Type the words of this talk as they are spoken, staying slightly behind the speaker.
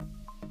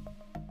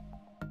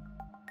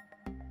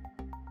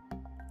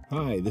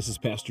Hi, this is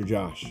Pastor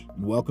Josh,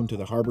 and welcome to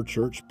the Harbor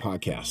Church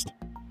podcast.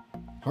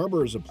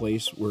 Harbor is a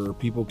place where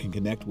people can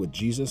connect with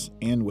Jesus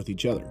and with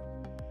each other.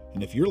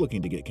 And if you're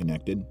looking to get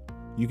connected,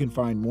 you can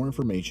find more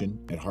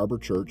information at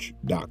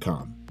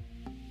harborchurch.com.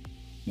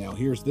 Now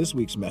here's this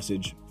week's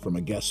message from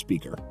a guest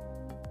speaker.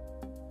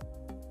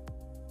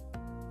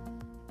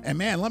 And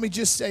man, let me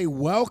just say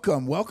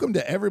welcome. Welcome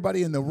to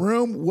everybody in the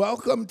room.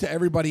 Welcome to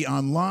everybody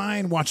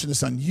online, watching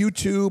this on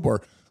YouTube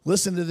or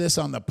listen to this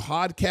on the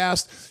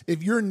podcast.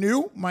 If you're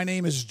new, my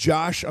name is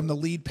Josh. I'm the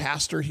lead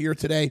pastor here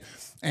today.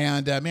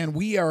 And man,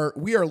 we are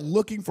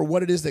looking for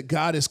what it is that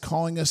God is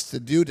calling us to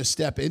do, to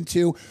step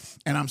into.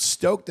 And I'm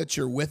stoked that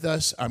you're with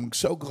us. I'm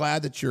so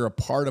glad that you're a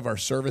part of our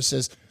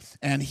services.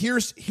 And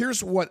here's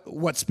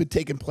what's been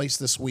taking place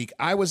this week.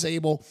 I was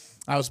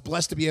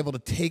blessed to be able to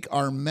take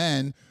our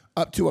men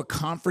up to a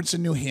conference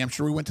in New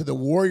Hampshire. We went to the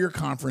Warrior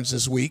Conference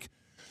this week.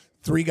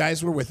 3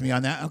 guys were with me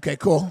on that. Okay,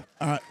 cool.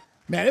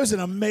 Man, it was an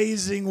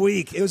amazing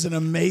week. It was an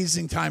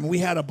amazing time. We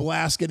had a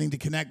blast getting to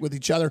connect with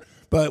each other,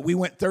 but we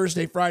went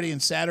Thursday, Friday,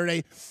 and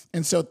Saturday.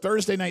 And so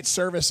Thursday night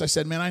service, I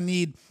said, man, I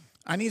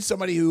need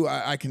somebody who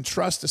I can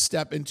trust to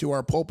step into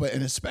our pulpit,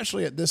 and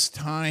especially at this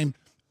time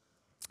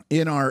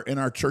in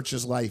our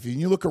church's life. And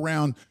you look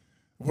around,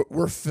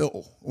 we're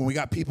full. When we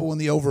got people in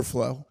the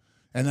overflow.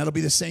 And that'll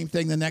be the same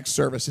thing the next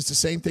service. It's the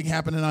same thing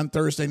happening on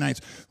Thursday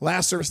nights.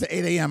 Last service at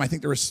 8 a.m., I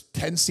think there was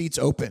 10 seats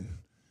open.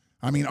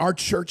 I mean, our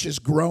church is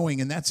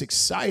growing, and that's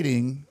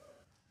exciting.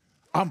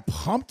 I'm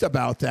pumped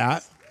about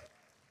that.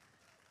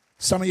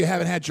 Some of you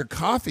haven't had your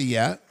coffee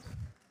yet.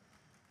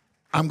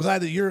 I'm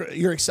glad that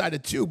you're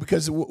excited too,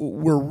 because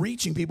we're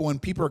reaching people and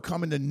people are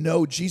coming to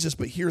know Jesus.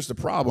 But here's the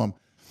problem,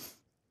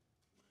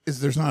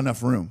 is there's not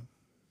enough room.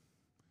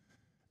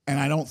 And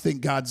I don't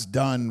think God's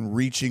done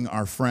reaching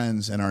our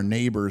friends and our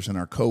neighbors and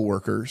our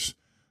coworkers,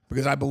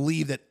 because I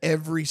believe that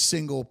every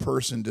single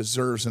person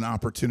deserves an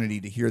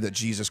opportunity to hear that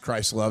Jesus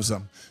Christ loves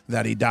them,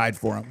 that he died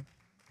for them.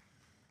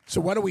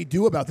 So what do we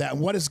do about that?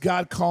 And what is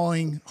God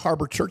calling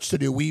Harbor Church to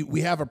do?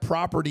 We have a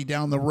property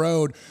down the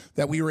road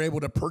that we were able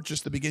to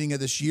purchase the beginning of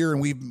this year,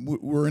 and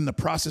we're in the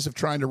process of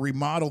trying to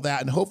remodel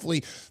that, and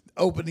hopefully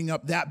opening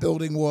up that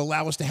building will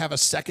allow us to have a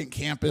second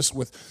campus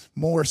with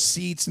more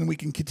seats, and we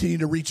can continue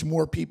to reach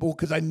more people,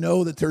 because I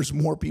know that there's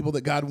more people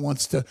that God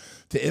wants to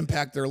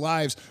impact their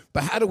lives.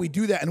 But how do we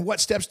do that? And what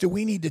steps do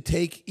we need to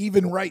take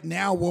even right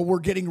now while we're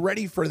getting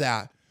ready for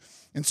that?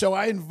 And so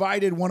I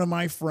invited one of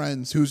my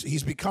friends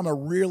he's become a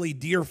really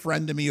dear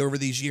friend to me over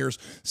these years.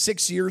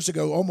 6 years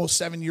ago, almost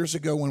 7 years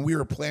ago, when we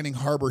were planning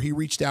Harbor, he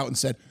reached out and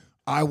said,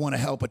 I want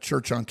to help a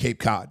church on Cape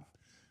Cod.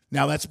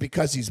 Now that's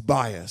because he's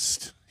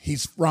biased.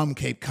 He's from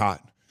Cape Cod.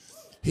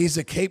 He's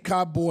a Cape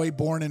Cod boy,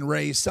 born and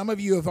raised. Some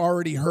of you have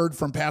already heard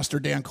from Pastor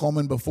Dan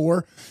Coleman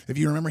before. If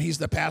you remember, he's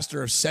the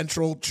pastor of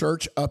Central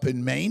Church up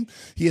in Maine.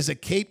 He is a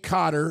Cape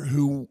Codder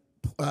who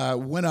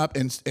went up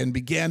and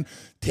began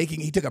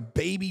he took a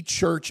baby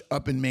church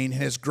up in Maine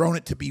and has grown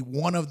it to be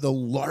one of the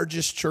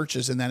largest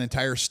churches in that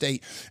entire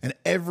state. And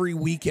every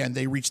weekend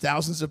they reach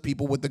thousands of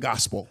people with the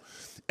gospel.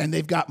 And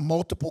they've got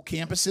multiple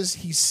campuses.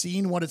 He's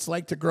seen what it's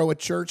like to grow a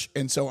church.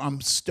 And so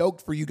I'm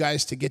stoked for you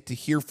guys to get to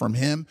hear from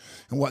him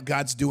and what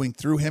God's doing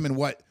through him and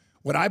what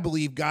I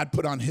believe God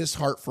put on his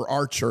heart for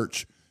our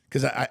church.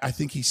 Because I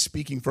think he's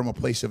speaking from a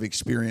place of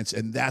experience,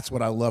 and that's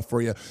what I love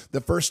for you. The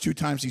first 2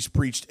 times he's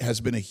preached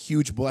has been a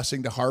huge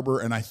blessing to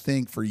Harbor, and I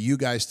think for you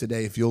guys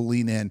today, if you'll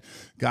lean in,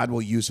 God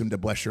will use him to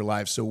bless your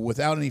lives. So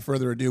without any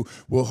further ado,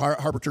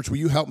 Harbor Church, will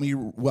you help me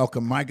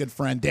welcome my good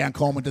friend Dan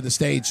Coleman to the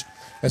stage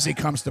as he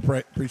comes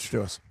to preach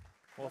to us?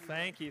 Well,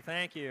 thank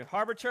you.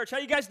 Harbor Church, how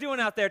you guys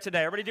doing out there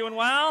today? Everybody doing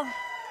well?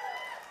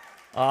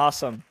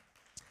 Awesome.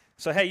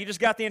 So, hey, you just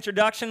got the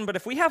introduction, but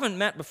if we haven't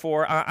met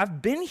before,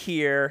 I've been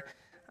here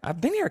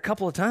a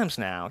couple of times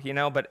now,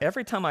 but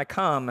every time I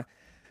come,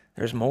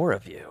 there's more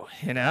of you,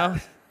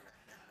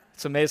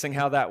 It's amazing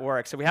how that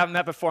works. So we haven't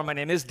met before. My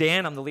name is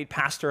Dan. I'm the lead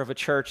pastor of a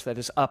church that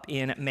is up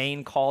in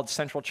Maine called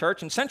Central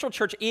Church. And Central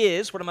Church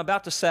is, what I'm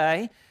about to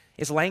say,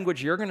 is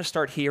language you're going to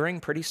start hearing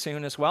pretty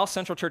soon as well.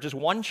 Central Church is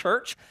one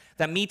church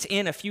that meets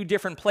in a few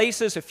different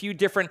places, a few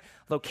different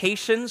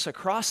locations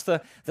across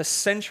the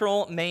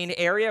central Maine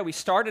area. We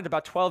started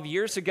about 12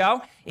 years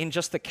ago in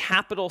just the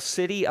capital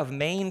city of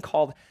Maine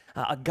called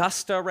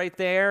Augusta right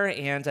there,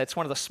 and it's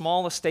one of the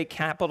smallest state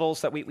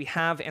capitals that we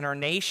have in our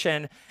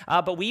nation.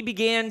 But we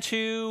began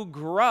to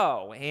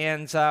grow,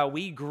 and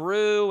we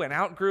grew and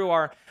outgrew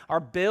our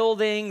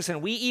buildings,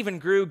 and we even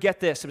grew, get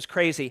this, it was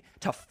crazy,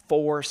 to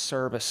 4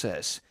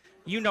 services.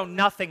 You know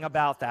nothing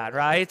about that,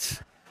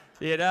 right?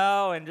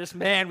 And just,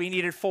 man, we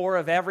needed 4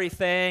 of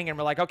everything, and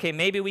we're like, okay,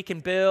 maybe we can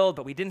build,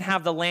 but we didn't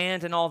have the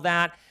land and all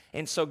that.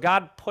 And so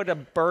God put a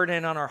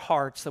burden on our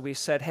hearts that we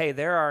said, hey,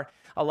 there are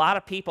a lot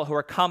of people who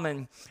are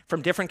coming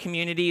from different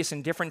communities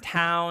and different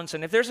towns.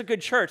 And if there's a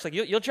good church, like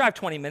you'll drive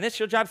 20 minutes,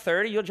 you'll drive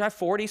 30, you'll drive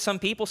 40. Some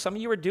of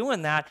you are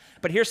doing that.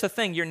 But here's the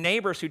thing, your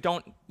neighbors who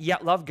don't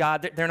yet love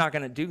God, they're not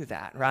going to do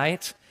that,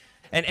 right?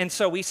 And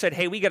so we said,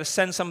 hey, we got to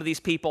send some of these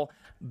people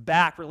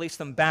back, release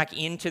them back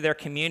into their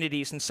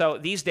communities. And so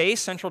these days,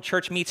 Central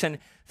Church meets in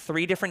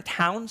 3 different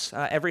towns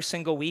every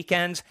single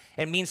weekend.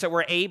 It means that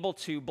we're able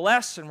to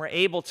bless and we're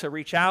able to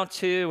reach out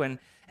to and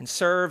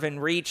serve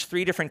and reach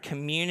 3 different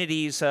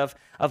communities of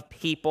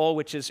people,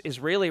 which is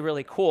really,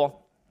 really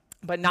cool.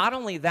 But not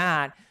only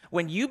that,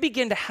 when you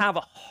begin to have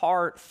a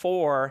heart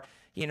for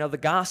the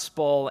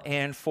gospel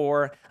and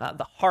for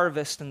the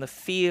harvest and the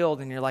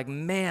field, and you're like,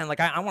 man, like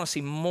I want to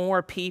see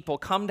more people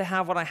come to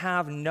have what I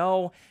have,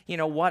 know,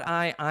 what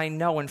I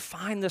know, and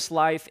find this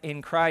life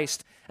in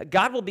Christ.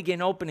 God will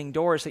begin opening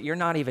doors that you're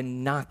not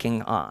even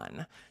knocking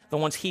on, the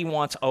ones he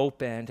wants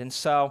opened. And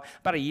so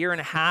about 1.5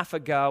 years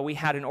ago, we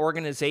had an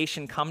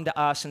organization come to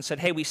us and said,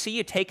 hey, we see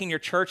you taking your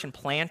church and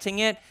planting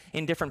it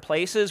in different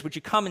places. Would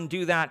you come and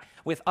do that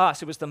with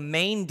us? It was the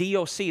Maine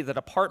DOC, the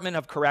Department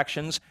of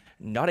Corrections,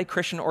 not a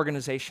Christian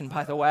organization,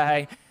 by the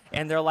way.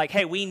 And they're like,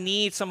 hey, we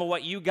need some of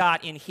what you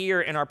got in here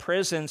in our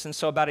prisons. And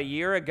so about 1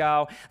 year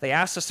ago, they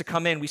asked us to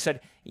come in. We said,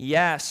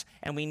 yes.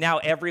 And we now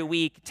every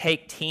week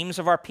take teams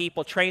of our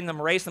people, train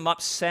them, raise them up,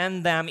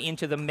 send them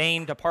into the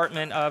Maine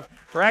Department of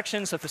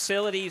Corrections, the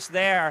facilities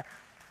there.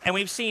 And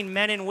we've seen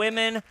men and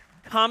women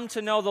come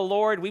to know the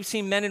Lord. We've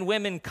seen men and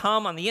women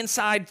come on the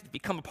inside,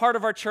 become a part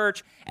of our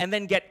church, and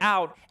then get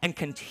out and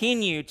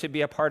continue to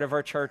be a part of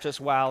our church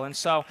as well. And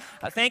so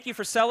thank you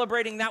for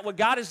celebrating that. What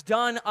God has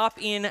done up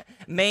in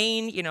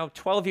Maine,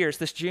 12 years.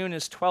 This June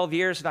is 12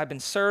 years that I've been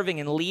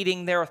serving and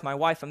leading there with my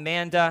wife,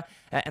 Amanda,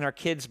 and our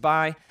kids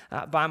by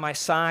my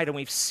side. And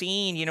we've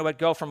seen, it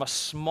go from a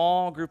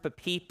small group of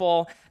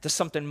people to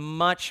something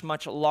much,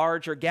 much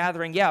larger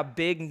gathering. Yeah, a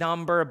big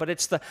number, but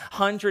it's the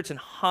hundreds and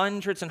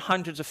hundreds and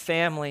hundreds of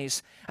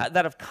families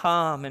that have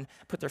come and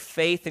put their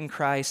faith in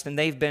Christ, and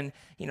they've been,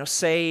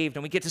 saved.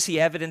 And we get to see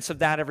evidence of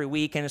that every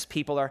weekend as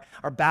people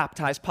are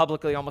baptized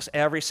publicly almost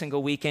every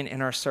single weekend in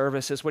our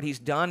services. What he's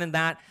done in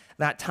that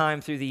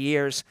time through the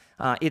years,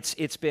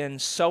 it's been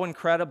so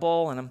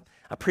incredible, and I'm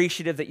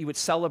appreciative that you would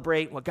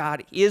celebrate what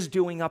God is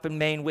doing up in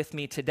Maine with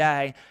me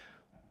today.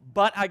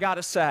 But I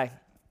gotta say,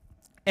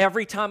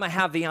 every time I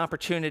have the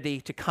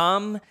opportunity to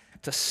come,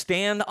 to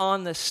stand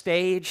on the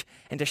stage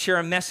and to share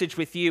a message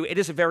with you, it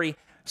is a very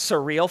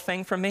surreal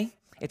thing for me.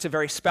 It's a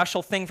very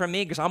special thing for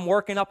me because I'm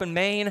working up in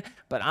Maine,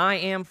 but I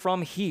am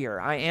from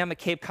here. I am a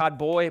Cape Cod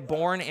boy,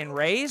 born and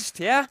raised,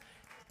 yeah.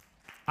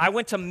 I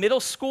went to middle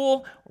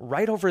school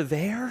right over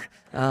there,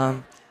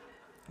 and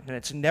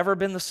it's never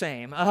been the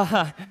same.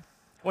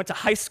 Went to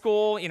high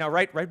school,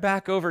 right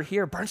back over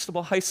here,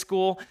 Barnstable High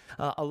School,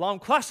 along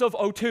class of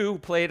 '02,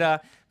 played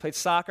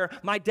soccer.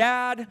 My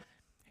dad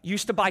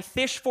used to buy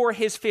fish for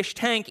his fish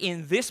tank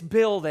in this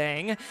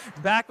building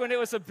back when it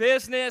was a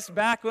business,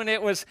 back when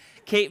it was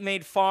Cape May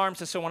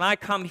Farms. And so when I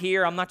come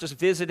here, I'm not just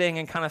visiting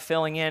and kind of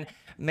filling in.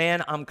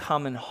 Man, I'm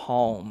coming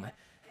home.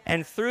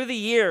 And through the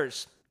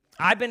years,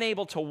 I've been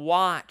able to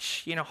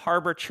watch,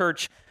 Harbor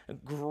Church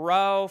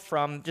grow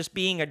from just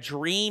being a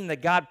dream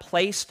that God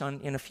placed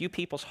in a few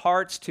people's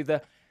hearts to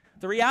the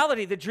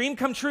reality, the dream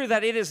come true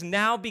that it has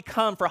now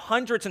become for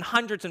hundreds and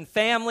hundreds of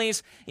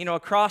families,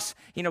 across,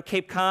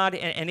 Cape Cod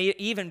and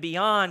even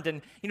beyond.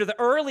 And, the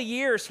early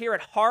years here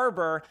at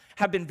Harbor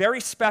have been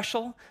very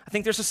special. I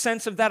think there's a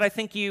sense of that. I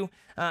think you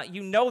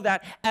know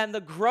that. And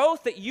the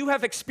growth that you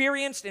have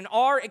experienced and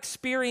are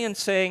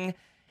experiencing,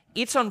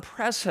 it's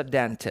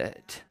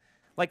unprecedented.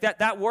 Like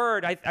that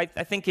word, I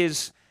think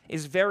is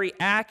very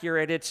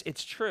accurate.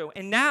 It's true.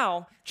 And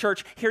now,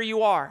 church, here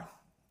you are.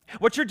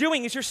 What you're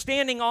doing is you're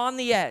standing on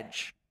the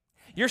edge.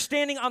 You're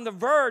standing on the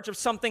verge of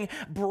something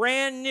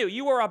brand new.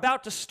 You are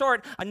about to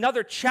start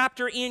another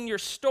chapter in your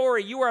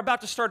story. You are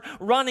about to start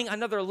running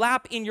another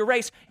lap in your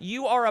race.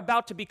 You are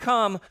about to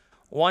become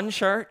one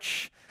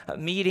church,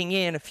 meeting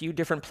in a few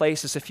different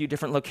places, a few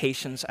different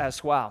locations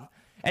as well.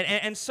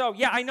 And so,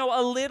 yeah, I know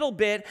a little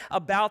bit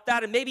about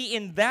that, and maybe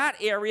in that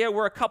area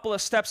we're a couple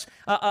of steps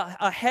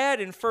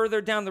ahead and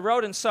further down the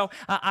road. And so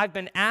I've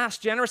been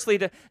asked generously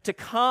to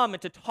come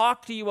and to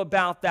talk to you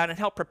about that and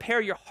help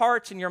prepare your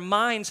hearts and your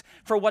minds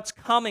for what's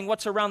coming,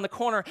 what's around the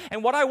corner.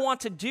 And what I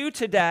want to do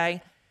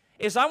today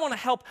is I want to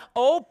help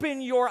open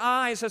your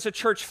eyes as a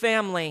church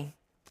family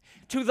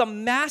to the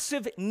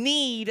massive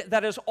need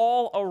that is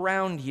all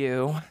around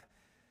you.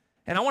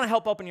 And I want to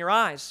help open your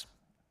eyes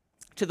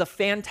to the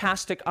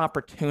fantastic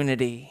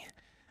opportunity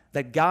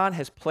that God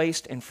has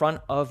placed in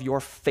front of your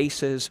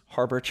faces,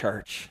 Harbor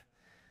Church.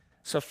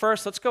 So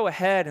first, let's go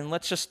ahead and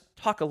let's just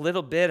talk a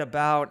little bit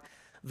about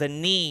the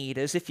need,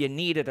 as if you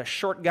needed a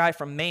short guy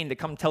from Maine to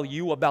come tell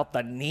you about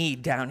the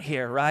need down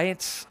here,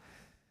 right?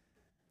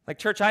 Like,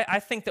 church, I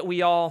think that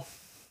we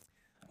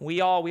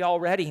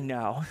already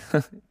know.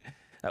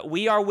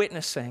 We are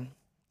witnessing.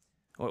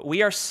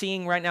 We are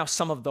seeing right now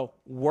some of the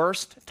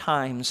worst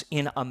times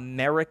in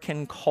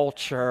American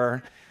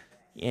culture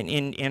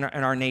in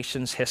our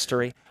nation's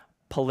history.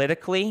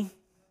 Politically,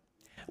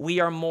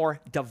 we are more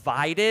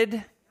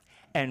divided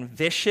and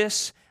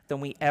vicious than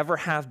we ever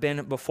have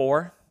been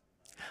before.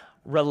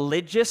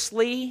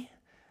 Religiously,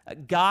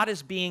 God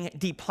is being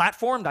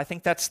deplatformed. I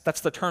think that's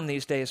the term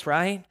these days,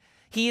 right?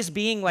 He is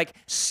being like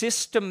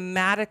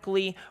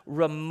systematically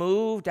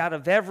removed out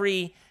of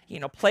every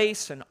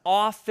place and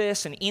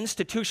office and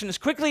institution as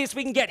quickly as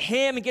we can get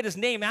him and get his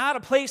name out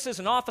of places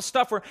and office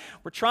stuff. We're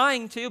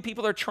trying to.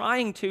 People are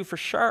trying to, for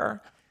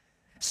sure.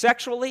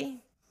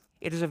 Sexually,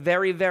 it is a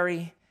very,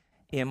 very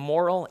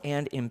immoral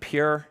and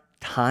impure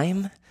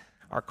time.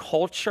 Our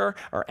culture,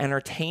 our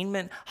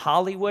entertainment,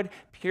 Hollywood,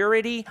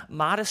 purity,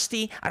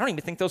 modesty. I don't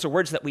even think those are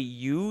words that we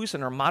use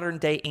in our modern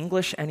day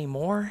English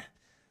anymore.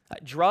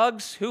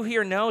 Drugs, who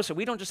here knows that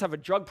we don't just have a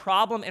drug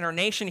problem in our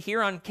nation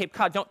here on Cape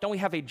Cod, don't we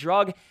have a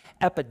drug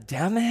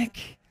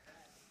epidemic?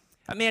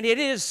 I mean, it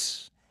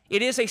is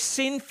a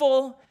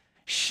sinful,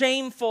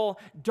 shameful,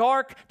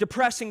 dark,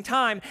 depressing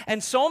time,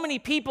 and so many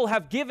people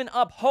have given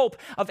up hope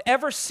of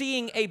ever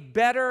seeing a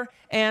better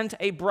and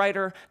a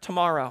brighter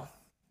tomorrow.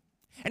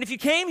 And if you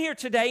came here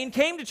today and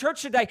came to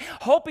church today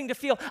hoping to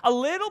feel a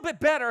little bit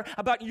better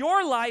about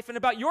your life and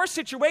about your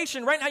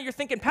situation, right now you're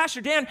thinking, Pastor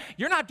Dan,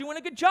 you're not doing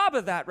a good job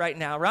of that right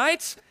now,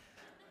 right?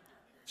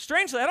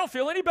 Strangely, I don't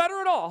feel any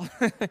better at all.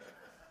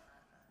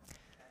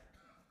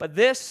 But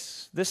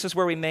this is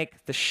where we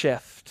make the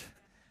shift.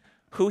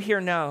 Who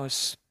here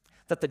knows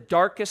that the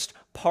darkest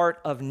part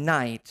of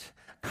night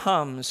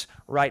comes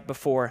right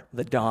before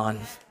the dawn?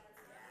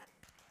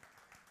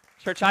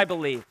 Church, I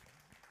believe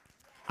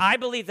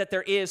that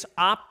there is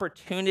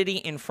opportunity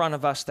in front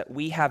of us that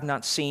we have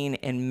not seen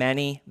in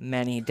many,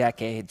 many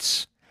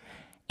decades.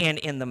 And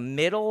in the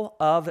middle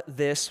of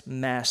this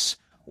mess,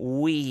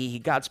 we,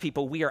 God's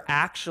people, we are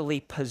actually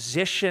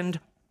positioned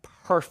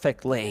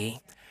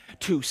perfectly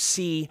to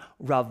see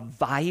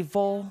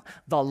revival,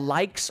 the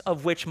likes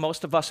of which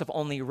most of us have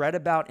only read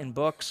about in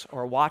books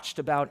or watched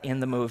about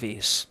in the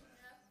movies.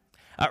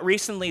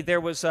 Recently,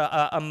 there was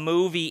a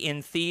movie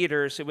in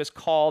theaters. It was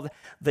called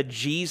The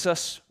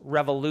Jesus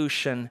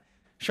Revolution.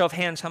 Show of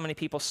hands, how many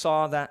people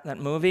saw that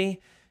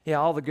movie? Yeah,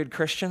 all the good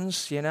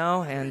Christians,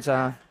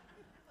 and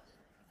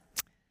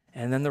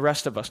then the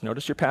rest of us.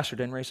 Notice your pastor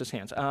didn't raise his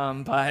hands.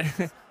 But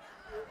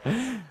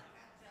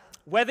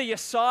whether you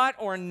saw it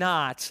or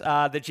not,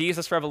 The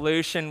Jesus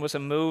Revolution was a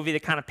movie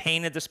that kind of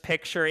painted this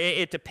picture.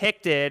 It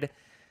depicted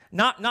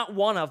not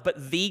one of,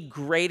 but the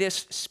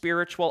greatest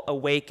spiritual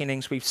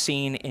awakenings we've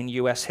seen in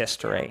U.S.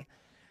 history.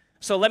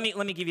 So let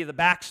me give you the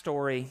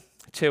backstory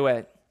to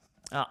it.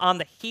 On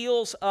the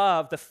heels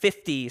of the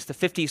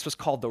 50s was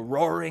called the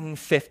Roaring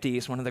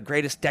 50s, one of the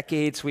greatest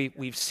decades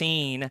we've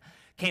seen,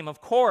 came,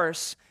 of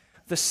course,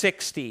 the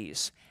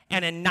 60s.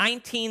 And in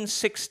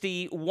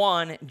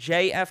 1961,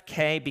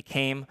 JFK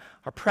became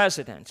our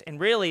president. And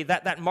really,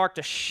 that marked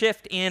a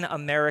shift in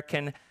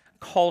American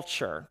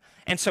culture.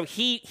 And so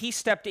he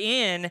stepped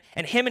in,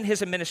 and him and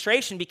his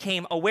administration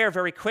became aware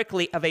very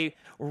quickly of a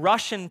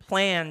Russian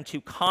plan to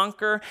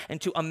conquer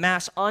and to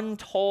amass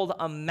untold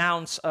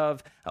amounts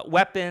of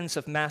weapons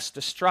of mass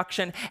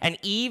destruction, and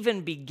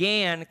even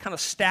began kind of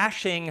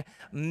stashing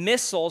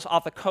missiles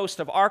off the coast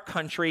of our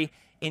country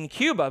in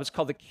Cuba. It was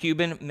called the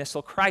Cuban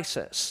Missile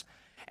Crisis.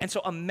 And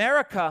so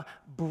America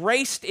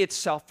braced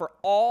itself for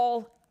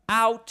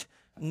all-out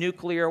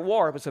nuclear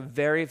war. It was a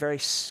very, very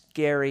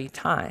scary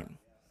time.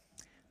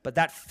 But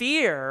that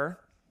fear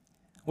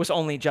was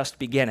only just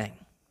beginning.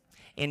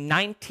 In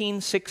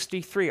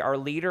 1963, our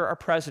leader, our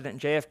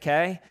president,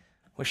 JFK,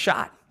 was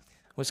shot,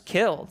 was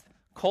killed.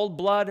 Cold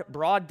blood,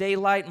 broad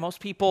daylight. Most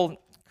people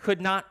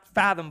could not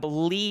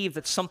believe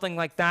that something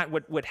like that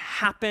would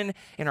happen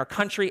in our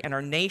country, and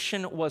our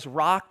nation was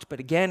rocked.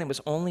 But again, it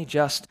was only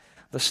just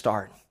the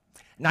start.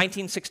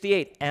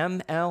 1968,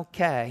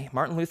 MLK,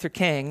 Martin Luther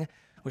King,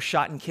 was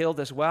shot and killed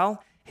as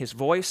well. His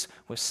voice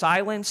was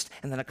silenced,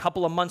 and then a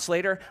couple of months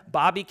later,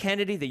 Bobby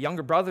Kennedy, the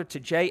younger brother to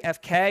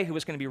JFK, who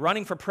was going to be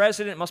running for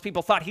president, most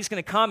people thought he's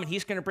going to come and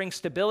he's going to bring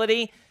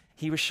stability,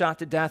 he was shot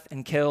to death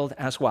and killed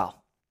as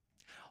well.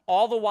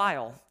 All the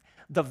while,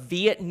 the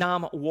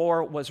Vietnam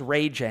War was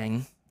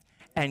raging,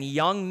 and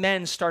young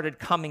men started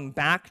coming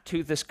back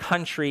to this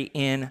country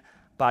in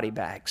body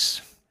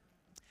bags.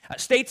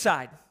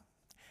 Stateside,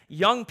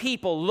 young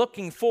people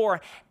looking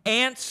for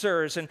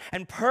answers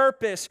and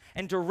purpose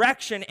and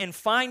direction, and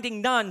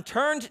finding none,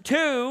 turned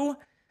to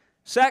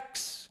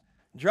sex,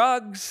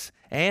 drugs,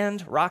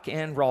 and rock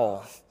and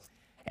roll.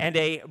 And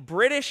a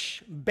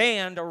British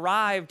band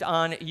arrived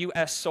on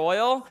U.S.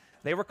 soil.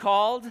 They were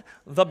called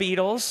the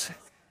Beatles.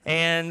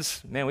 And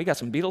man, we got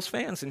some Beatles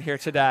fans in here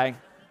today.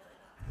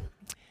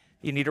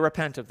 You need to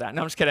repent of that.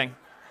 No, I'm just kidding.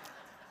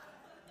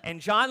 And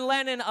John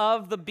Lennon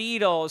of the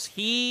Beatles,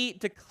 he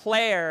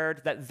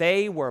declared that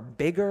they were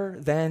bigger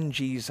than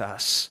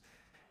Jesus.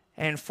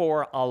 And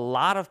for a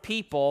lot of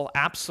people,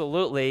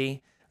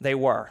 absolutely, they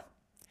were.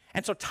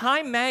 And so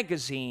Time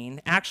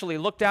magazine actually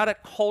looked out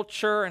at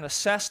culture and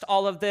assessed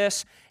all of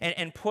this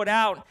and put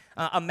out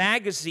a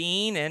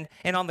magazine.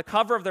 And on the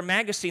cover of their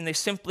magazine, they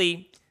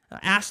simply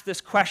asked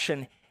this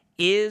question: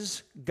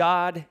 is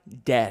God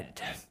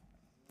dead?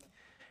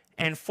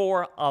 And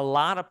for a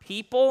lot of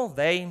people,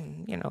 they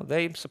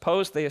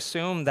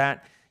assume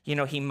that,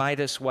 he might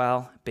as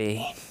well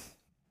be.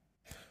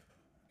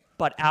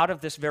 But out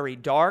of this very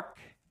dark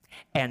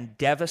and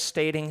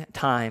devastating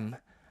time,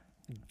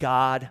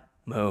 God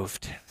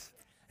moved.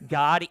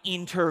 God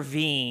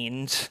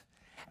intervened,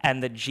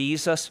 and the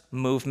Jesus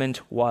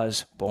movement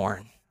was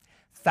born.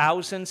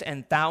 Thousands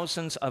and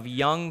thousands of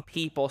young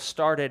people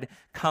started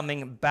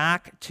coming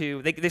back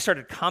to, they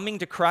started coming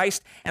to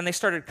Christ, and they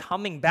started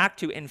coming back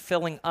to and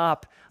filling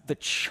up the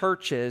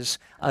churches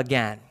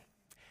again.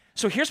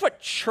 So here's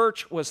what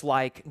church was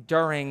like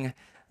during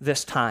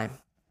this time.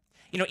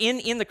 You know,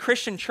 in the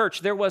Christian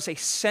church, there was a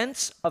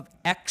sense of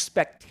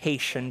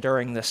expectation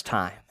during this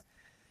time.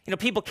 You know,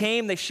 people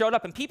came, they showed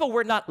up, and people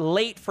were not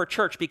late for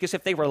church, because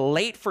if they were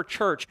late for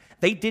church,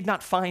 they did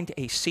not find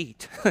a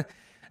seat.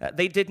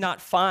 They did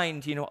not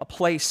find, a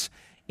place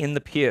in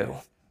the pew.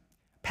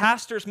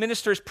 Pastors,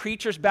 ministers,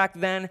 preachers back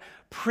then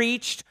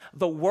preached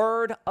the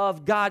word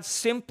of God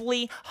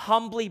simply,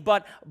 humbly,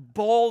 but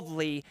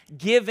boldly,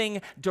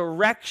 giving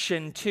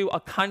direction to a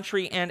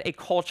country and a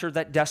culture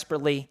that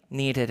desperately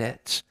needed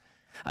it.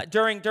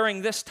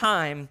 During this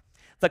time,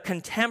 the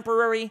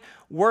contemporary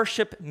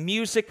worship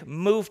music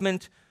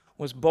movement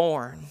was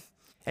born.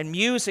 And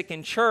music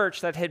in church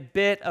that had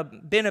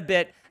been a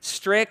bit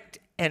strict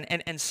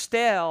and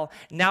stale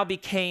now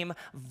became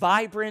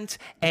vibrant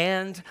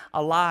and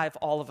alive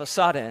all of a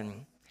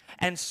sudden.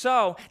 And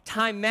so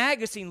Time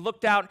magazine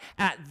looked out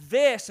at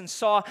this and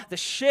saw the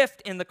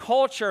shift in the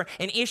culture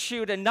and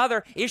issued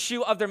another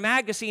issue of their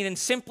magazine, and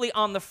simply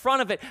on the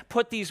front of it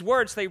put these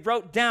words. They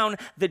wrote down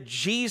the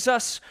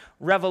Jesus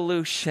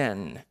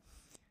Revolution.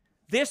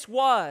 This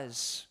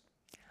was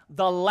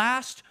the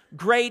last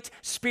great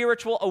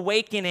spiritual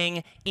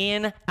awakening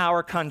in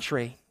our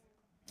country.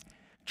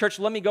 Church,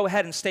 let me go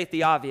ahead and state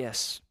the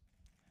obvious.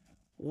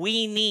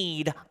 We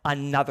need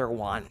another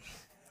one.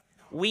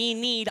 We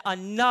need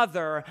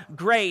another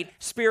great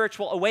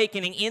spiritual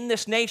awakening in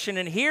this nation.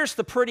 And here's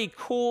the pretty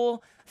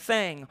cool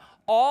thing.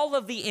 All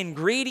of the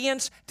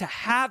ingredients to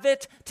have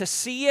it, to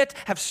see it,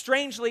 have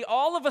strangely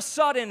all of a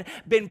sudden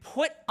been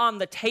put on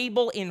the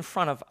table in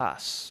front of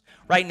us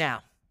right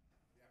now.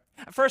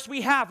 First,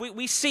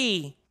 we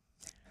see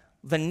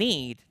the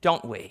need,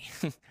 don't we?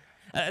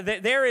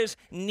 There is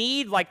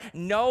need like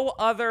no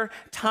other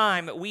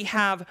time. We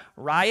have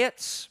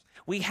riots.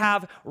 We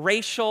have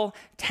racial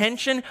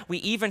tension. We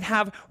even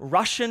have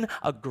Russian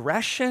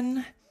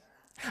aggression.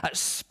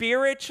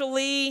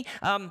 Spiritually,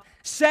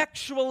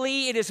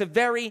 sexually, it is a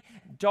very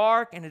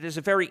dark and it is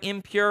a very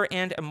impure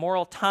and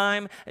immoral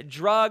time.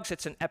 Drugs,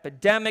 it's an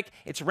epidemic.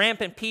 It's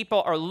rampant.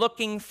 People are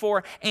looking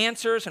for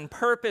answers and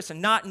purpose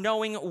and not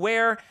knowing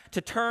where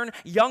to turn.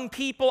 Young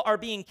people are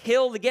being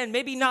killed. Again,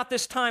 maybe not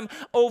this time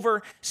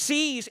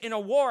overseas in a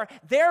war.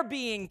 They're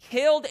being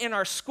killed in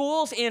our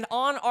schools and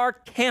on our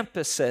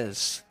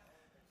campuses.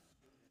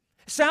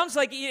 Sounds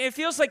like, it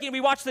feels like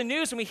we watch the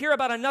news and we hear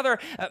about another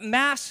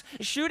mass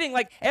shooting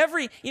like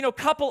every,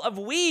 couple of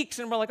weeks,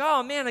 and we're like,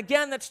 oh man,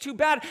 again, that's too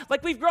bad.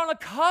 Like we've grown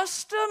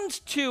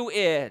accustomed to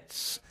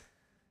it,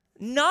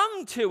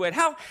 numb to it.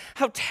 How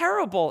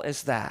terrible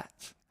is that?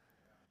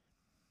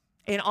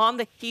 And on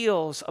the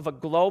heels of a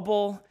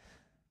global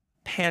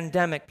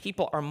pandemic,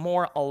 people are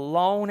more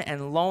alone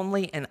and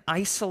lonely and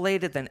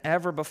isolated than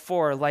ever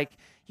before. Like,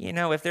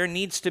 if there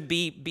needs to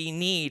be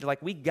need,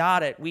 like we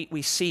got it,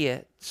 we see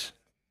it.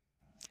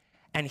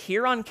 And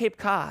here on Cape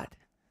Cod,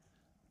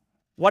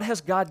 what has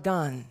God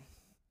done?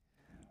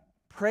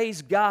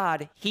 Praise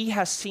God, He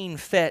has seen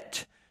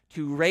fit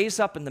to raise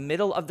up in the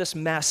middle of this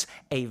mess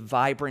a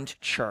vibrant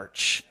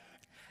church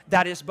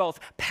that is both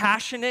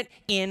passionate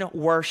in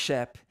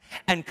worship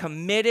and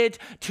committed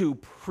to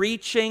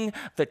preaching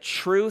the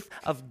truth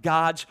of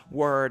God's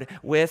word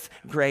with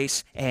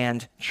grace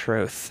and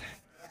truth.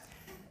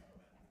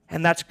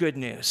 And that's good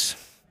news.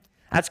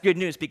 That's good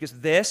news because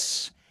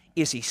this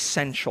is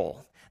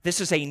essential. This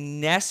is a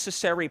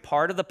necessary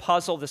part of the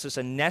puzzle. This is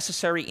a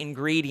necessary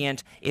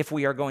ingredient if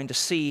we are going to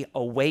see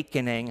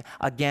awakening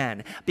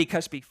again.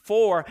 Because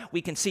before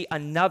we can see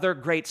another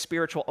great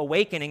spiritual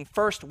awakening,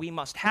 first we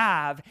must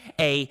have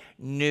a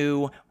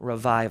new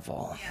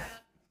revival.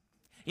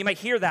 You might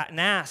hear that and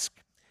ask,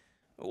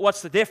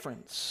 what's the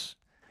difference?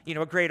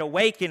 A great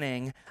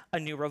awakening, a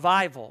new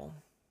revival.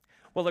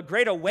 Well, a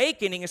great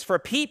awakening is for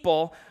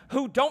people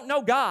who don't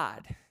know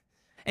God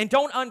and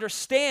don't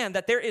understand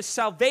that there is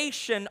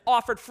salvation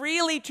offered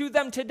freely to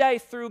them today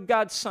through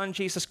God's Son,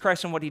 Jesus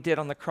Christ, and what He did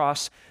on the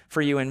cross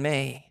for you and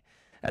me.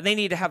 They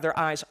need to have their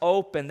eyes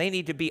open. They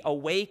need to be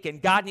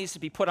awakened. God needs to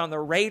be put on the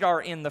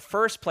radar in the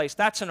first place.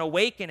 That's an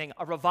awakening.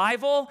 A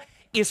revival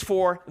is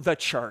for the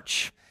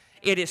church.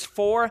 It is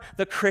for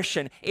the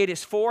Christian. It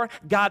is for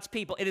God's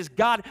people. It is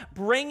God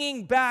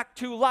bringing back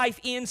to life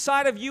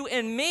inside of you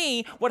and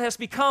me what has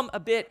become a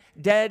bit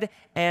dead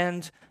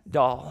and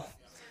dull.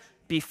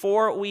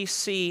 Before we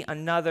see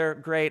another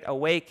great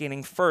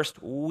awakening,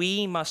 first,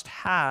 we must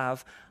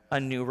have a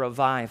new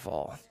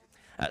revival.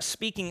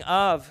 Speaking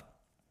of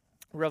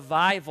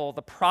revival,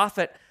 the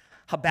prophet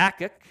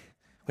Habakkuk,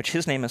 which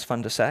his name is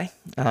fun to say,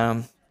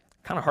 kind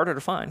of harder to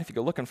find if you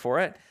go looking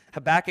for it.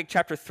 Habakkuk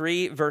chapter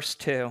 3, verse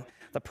 2.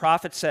 The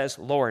prophet says,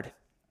 Lord,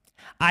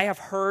 I have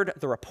heard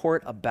the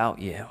report about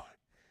you.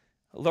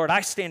 Lord,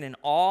 I stand in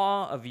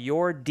awe of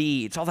your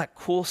deeds, all that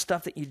cool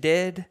stuff that you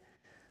did.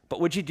 But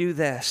would you do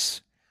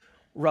this?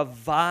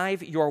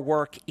 Revive your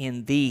work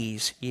in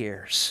these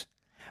years.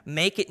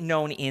 Make it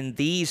known in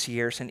these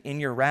years, and in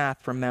your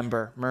wrath,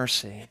 remember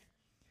mercy.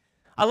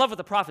 I love what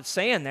the prophet's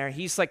saying there.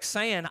 He's like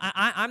saying,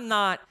 I'm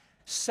not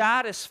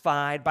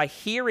satisfied by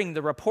hearing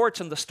the reports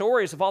and the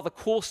stories of all the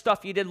cool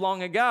stuff you did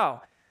long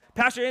ago.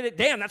 Pastor,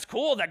 damn, that's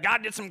cool that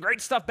God did some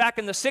great stuff back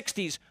in the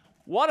 60s.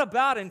 What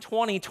about in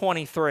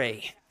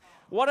 2023?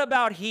 What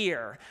about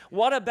here?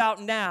 What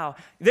about now?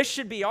 This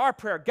should be our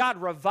prayer.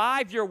 God,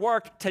 revive your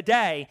work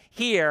today,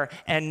 here,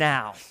 and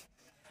now.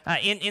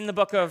 In the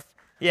book of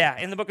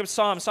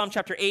Psalms, Psalm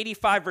chapter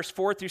 85, verse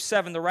 4 through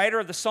 7, the writer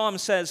of the psalm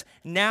says,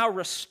 "Now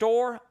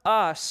restore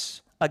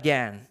us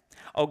again,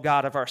 O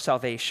God of our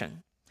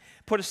salvation.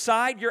 Put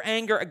aside your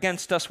anger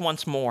against us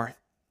once more.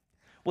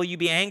 Will you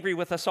be angry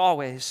with us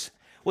always?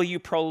 Will you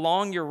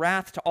prolong your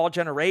wrath to all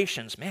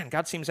generations?" Man,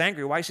 God seems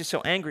angry. Why is he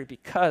so angry?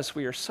 Because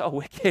we are so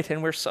wicked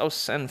and we're so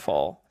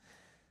sinful.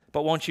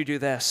 But won't you do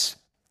this?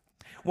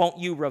 Won't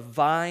you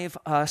revive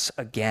us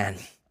again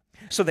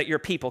so that your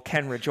people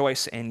can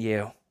rejoice in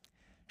you?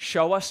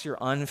 Show us your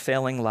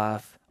unfailing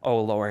love, O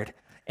Lord,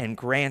 and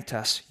grant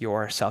us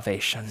your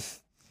salvation.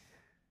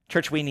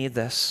 Church, we need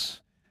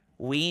this.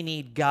 We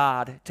need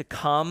God to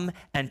come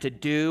and to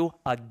do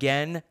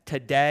again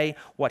today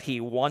what he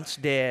once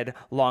did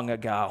long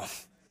ago.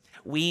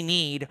 We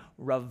need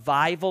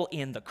revival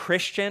in the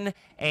Christian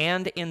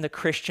and in the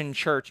Christian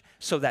church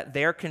so that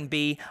there can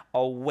be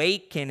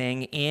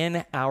awakening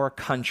in our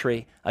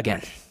country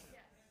again.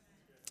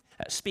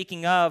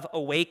 Speaking of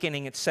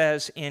awakening, it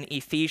says in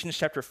Ephesians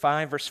chapter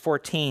 5, verse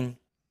 14,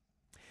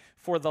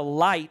 "For the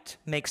light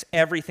makes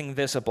everything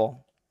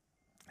visible.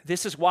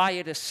 This is why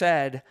it is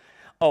said,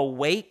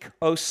 'Awake,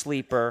 O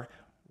sleeper,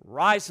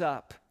 rise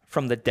up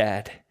from the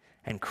dead,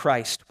 and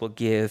Christ will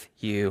give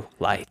you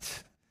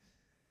light.'"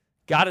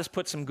 God has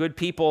put some good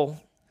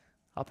people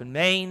up in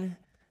Maine.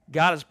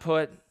 God has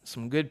put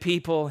some good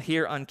people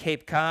here on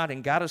Cape Cod,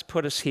 and God has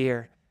put us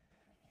here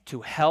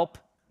to help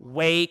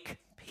wake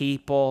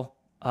people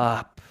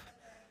up,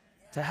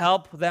 to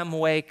help them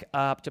wake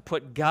up, to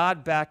put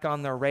God back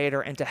on their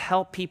radar, and to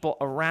help people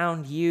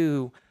around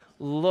you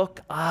look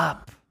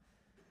up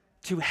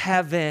to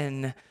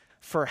heaven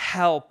for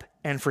help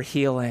and for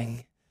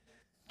healing.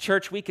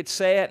 Church, we could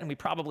say it, and we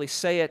probably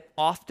say it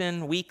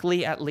often,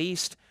 weekly at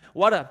least.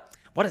 What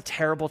a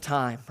terrible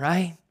time,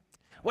 right?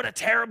 What a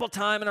terrible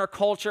time in our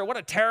culture. What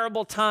a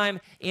terrible time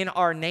in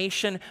our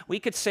nation. We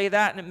could say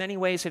that, and in many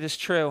ways it is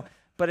true.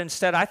 But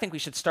instead, I think we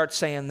should start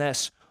saying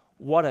this: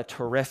 what a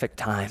terrific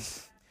time.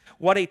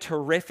 What a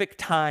terrific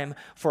time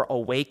for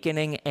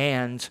awakening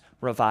and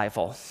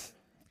revival.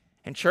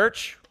 And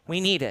church,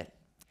 we need it.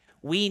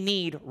 We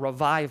need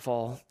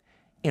revival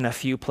in a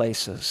few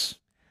places.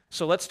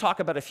 So let's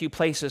talk about a few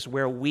places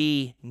where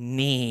we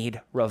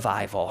need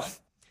revival.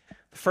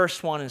 The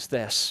first one is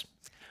this: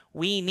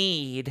 we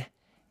need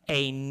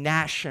a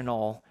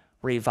national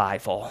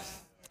revival.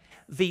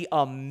 The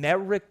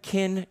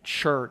American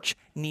church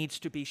needs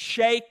to be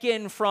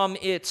shaken from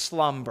its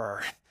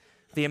slumber.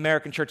 The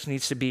American church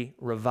needs to be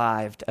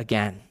revived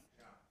again.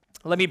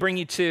 Let me bring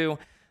you to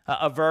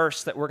a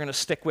verse that we're going to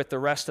stick with the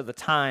rest of the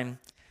time.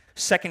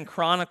 2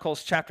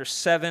 Chronicles chapter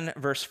 7,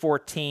 verse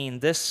 14.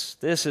 This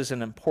is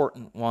an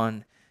important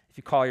one if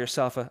you call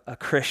yourself a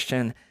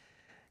Christian.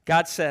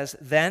 God says,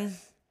 "Then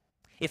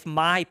if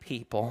my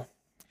people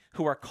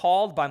who are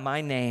called by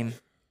my name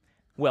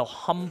will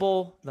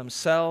humble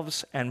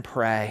themselves and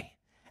pray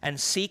and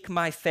seek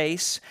my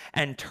face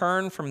and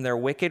turn from their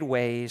wicked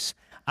ways,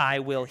 I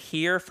will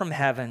hear from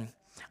heaven.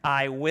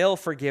 I will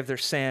forgive their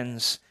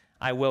sins.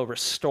 I will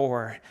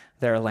restore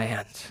their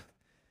land."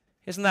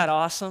 Isn't that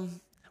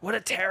awesome? What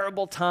a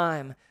terrible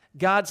time.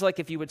 God's like,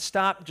 if you would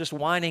stop just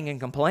whining and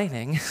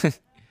complaining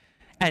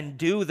and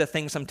do the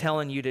things I'm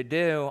telling you to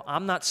do.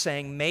 I'm not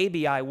saying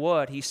maybe I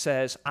would. He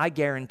says, I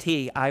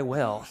guarantee I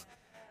will.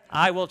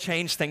 I will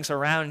change things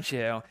around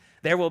you.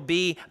 There will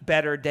be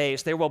better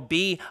days. There will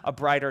be a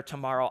brighter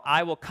tomorrow.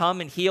 I will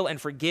come and heal and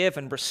forgive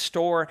and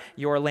restore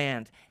your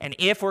land. And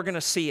if we're going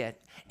to see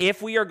it,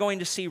 if we are going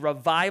to see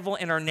revival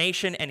in our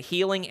nation and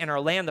healing in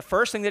our land, the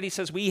first thing that he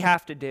says we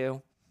have to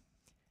do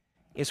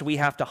is we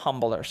have to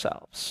humble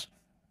ourselves.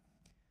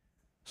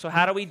 So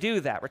how do we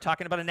do that? We're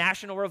talking about a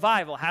national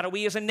revival. How do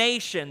we as a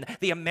nation,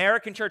 the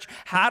American church,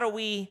 how do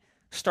we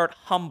start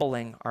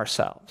humbling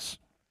ourselves?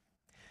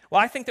 Well,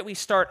 I think that we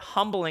start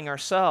humbling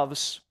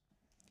ourselves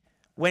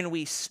when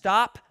we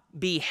stop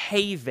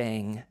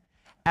behaving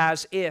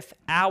as if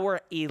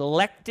our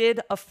elected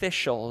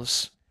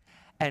officials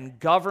and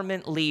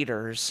government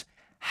leaders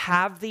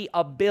have the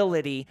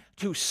ability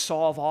to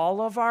solve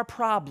all of our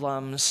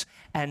problems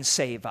and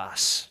save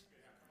us.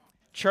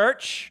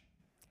 Church,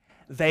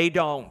 they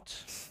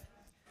don't.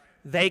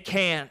 They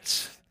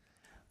can't.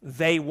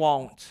 They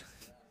won't.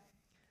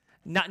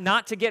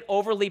 Not to get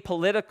overly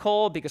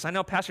political, because I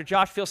know Pastor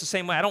Josh feels the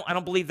same way. I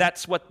don't believe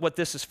that's what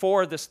this is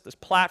for, this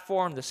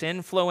platform, this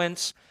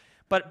influence.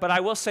 But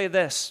I will say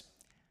this: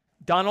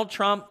 Donald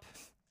Trump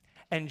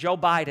and Joe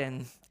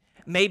Biden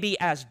may be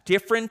as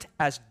different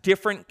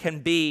can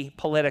be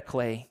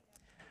politically,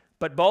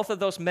 but both of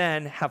those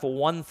men have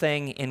one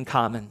thing in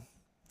common: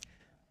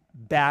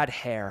 bad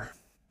hair.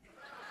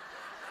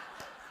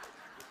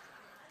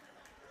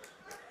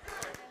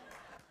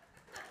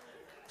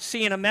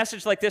 See, in a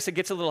message like this, it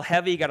gets a little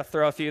heavy. You got to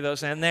throw a few of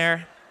those in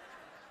there.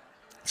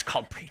 It's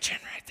called preaching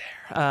right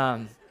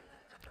there.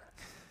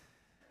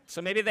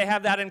 So maybe they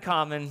have that in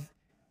common.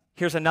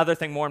 Here's another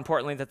thing, more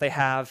importantly, that they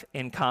have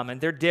in common.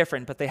 They're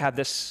different, but they have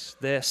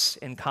this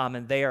in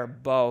common. They are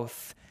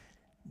both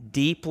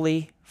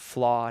deeply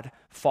flawed,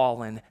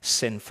 fallen,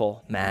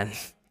 sinful men.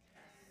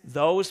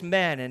 Those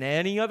men and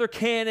any other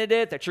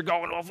candidate that you're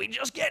going, well, if we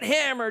just get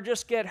him or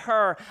just get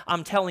her,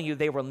 I'm telling you,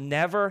 they will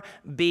never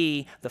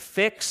be the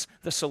fix,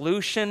 the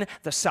solution,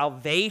 the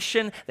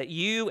salvation that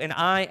you and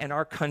I and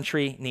our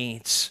country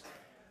needs.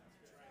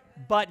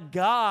 But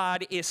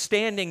God is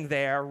standing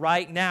there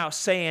right now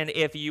saying,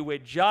 if you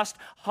would just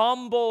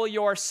humble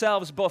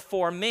yourselves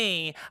before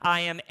me, I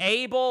am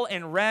able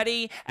and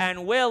ready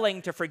and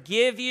willing to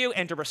forgive you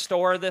and to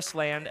restore this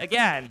land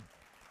again.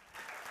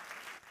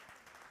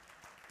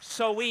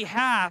 So we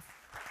have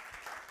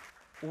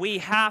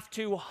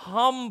to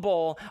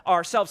humble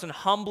ourselves and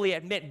humbly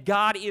admit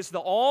God is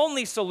the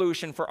only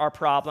solution for our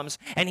problems,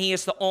 and He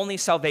is the only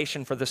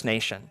salvation for this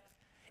nation.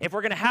 If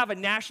we're going to have a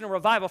national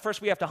revival,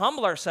 first we have to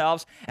humble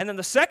ourselves, and then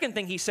the second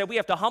thing He said, we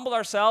have to humble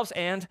ourselves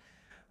and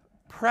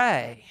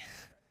pray.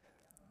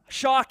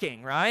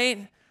 Shocking,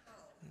 right?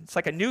 It's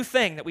like a new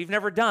thing that we've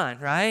never done,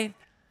 right?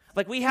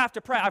 Like we have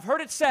to pray. I've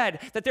heard it said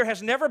that there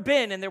has never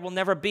been and there will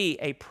never be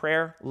a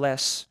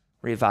prayerless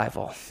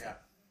revival. Yeah.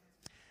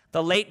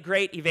 The late,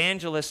 great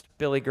evangelist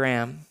Billy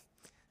Graham,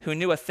 who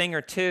knew a thing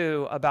or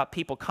two about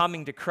people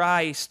coming to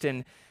Christ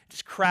and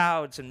just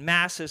crowds and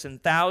masses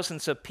and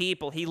thousands of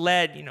people. He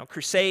led,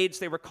 crusades,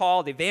 they were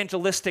called,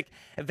 evangelistic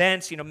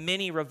events,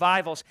 mini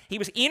revivals. He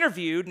was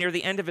interviewed near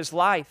the end of his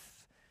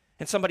life,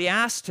 and somebody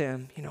asked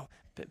him,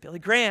 Billy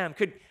Graham,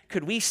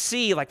 could we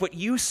see like what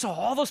you saw,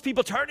 all those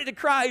people turning to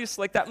Christ,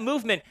 like that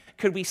movement,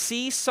 could we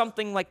see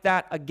something like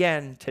that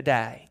again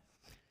today?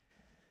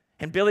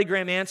 And Billy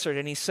Graham answered,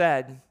 and he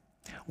said,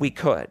 we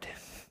could.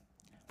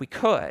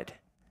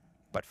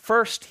 But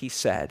first, he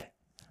said,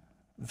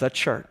 the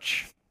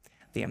church,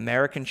 the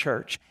American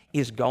church,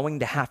 is going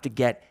to have to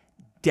get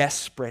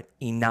desperate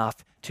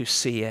enough to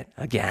see it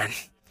again.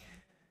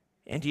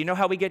 And do you know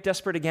how we get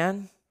desperate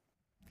again?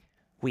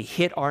 We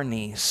hit our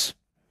knees,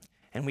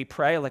 and we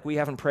pray like we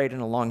haven't prayed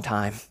in a long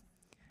time,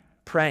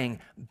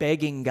 praying,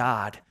 begging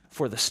God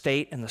for the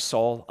state and the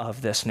soul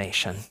of this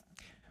nation.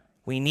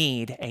 We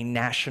need a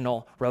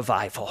national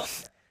revival.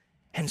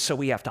 And so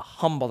we have to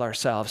humble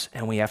ourselves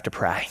and we have to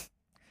pray.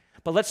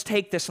 But let's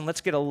take this and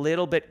let's get a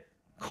little bit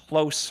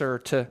closer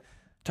to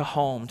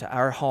home, to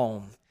our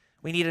home.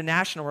 We need a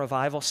national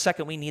revival.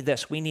 Second, we need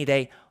this. We need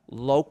a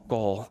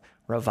local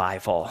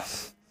revival.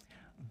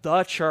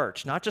 The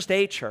church, not just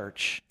a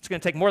church. It's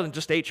going to take more than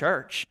just a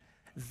church.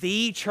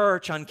 The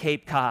church on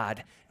Cape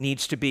Cod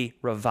needs to be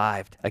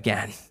revived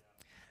again.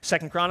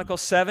 2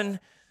 Chronicles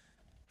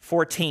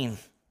 7:14.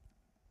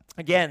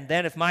 Again,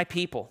 then if my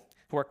people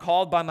who are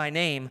called by my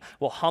name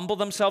will humble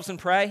themselves and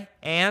pray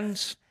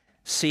and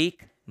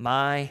seek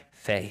my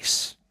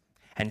face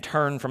and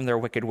turn from their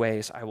wicked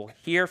ways, I will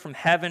hear from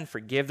heaven,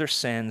 forgive their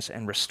sins,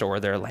 and restore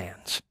their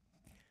lands.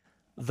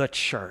 The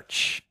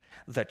church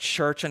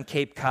on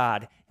Cape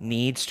Cod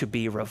needs to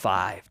be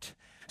revived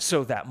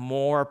so that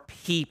more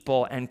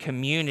people and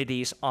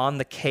communities on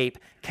the Cape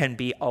can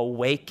be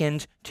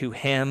awakened to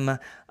Him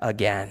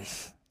again.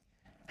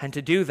 And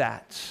to do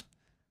that,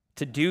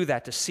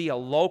 to see a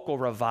local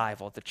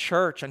revival, the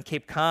church on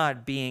Cape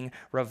Cod being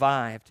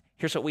revived,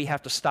 here's what we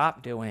have to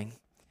stop doing.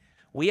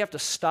 We have to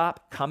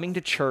stop coming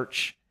to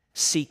church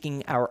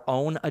seeking our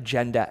own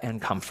agenda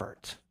and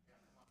comfort.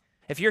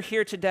 If you're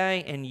here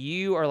today and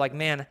you are like,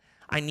 man,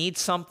 I need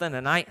something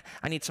and I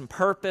need some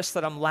purpose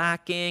that I'm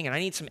lacking and I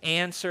need some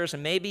answers,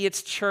 and maybe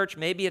it's church,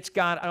 maybe it's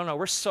God, I don't know.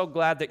 We're so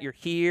glad that you're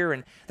here,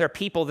 and there are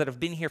people that have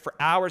been here for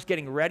hours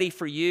getting ready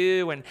for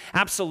you, and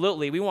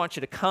absolutely, we want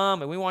you to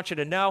come and we want you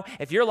to know,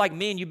 if you're like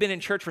me and you've been in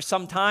church for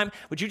some time,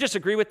 would you just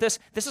agree with this?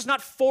 This is not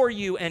for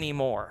you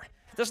anymore.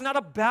 This is not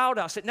about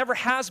us. It never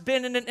has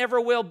been and it never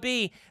will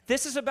be.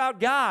 This is about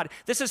God.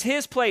 This is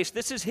His place.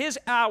 This is His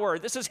hour.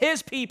 This is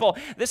His people.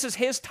 This is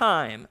His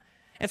time.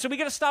 And so we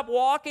got to stop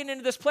walking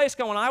into this place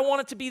going, I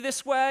want it to be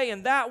this way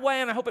and that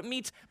way, and I hope it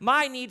meets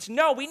my needs.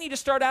 No, we need to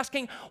start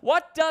asking,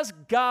 what does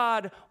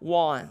God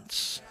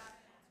want?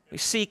 We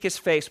seek His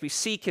face. We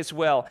seek His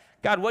will.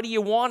 God, what do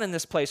you want in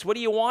this place? What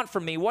do you want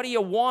from me? What do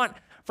you want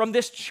from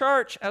this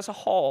church as a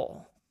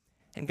whole?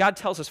 And God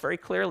tells us very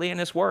clearly in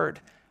His Word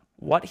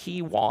what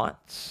He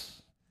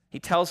wants. He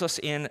tells us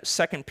in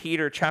 2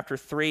 Peter chapter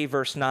 3,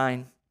 verse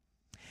 9.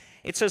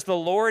 It says, the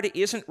Lord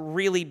isn't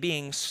really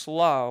being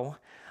slow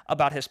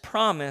about His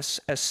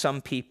promise as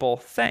some people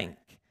think.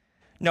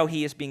 No,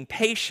 He is being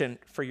patient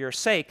for your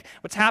sake.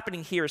 What's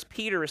happening here is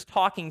Peter is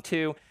talking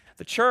to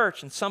the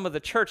church, and some of the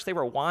church, they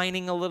were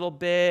whining a little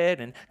bit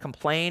and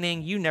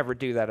complaining. You never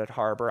do that at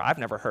Harbor. I've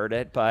never heard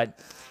it, but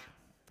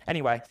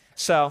anyway,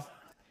 so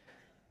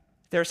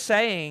they're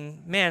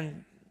saying,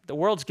 man, the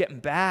world's getting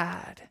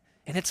bad,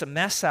 and it's a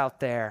mess out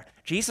there.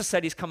 Jesus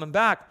said he's coming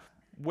back.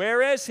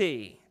 Where is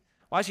he?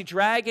 Why is he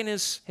dragging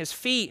his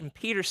feet? And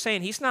Peter's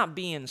saying he's not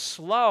being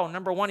slow.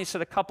 Number one, he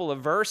said a couple of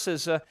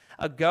verses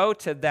ago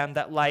to them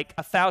that like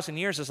 1,000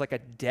 years is like a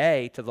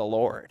day to the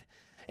Lord.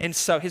 And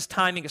so his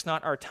timing is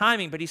not our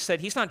timing, but he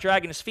said he's not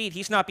dragging his feet.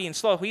 He's not being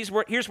slow. Here's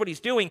what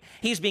he's doing.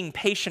 He's being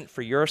patient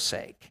for your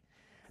sake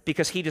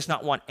because he does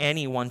not want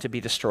anyone to be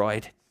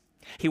destroyed.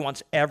 He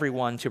wants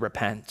everyone to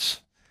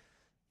repent.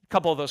 A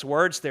couple of those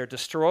words there,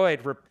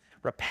 destroyed,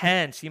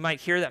 repent. You might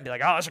hear that and be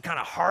like, oh, those are kind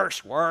of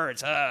harsh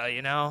words,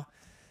 you know.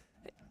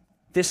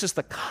 This is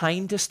the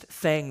kindest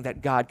thing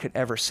that God could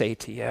ever say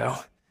to you.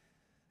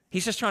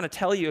 He's just trying to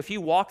tell you, if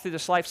you walk through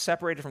this life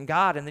separated from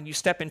God and then you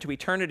step into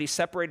eternity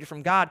separated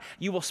from God,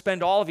 you will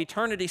spend all of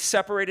eternity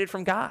separated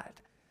from God.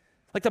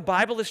 Like the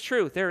Bible is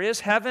true. There is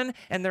heaven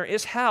and there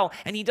is hell,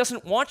 and he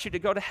doesn't want you to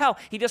go to hell.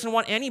 He doesn't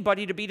want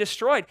anybody to be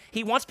destroyed.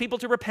 He wants people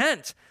to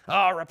repent.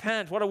 Oh,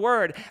 repent, what a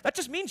word. That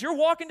just means you're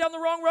walking down the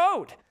wrong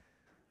road.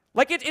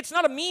 Like it's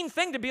not a mean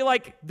thing to be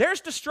like, there's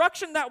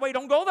destruction that way,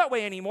 don't go that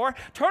way anymore.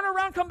 Turn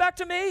around, come back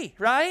to me,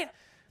 right?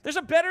 There's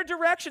a better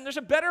direction, there's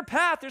a better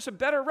path, there's a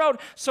better road,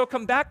 so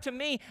come back to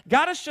me.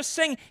 God is just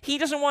saying he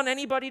doesn't want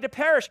anybody to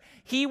perish.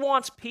 He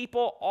wants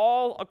people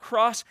all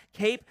across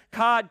Cape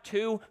Cod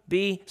to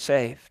be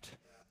saved.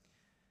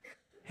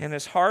 And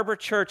as Harbor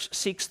Church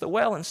seeks the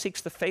will and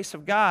seeks the face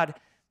of God,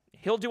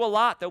 he'll do a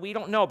lot that we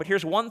don't know, but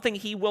here's one thing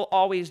he will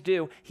always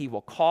do. He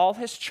will call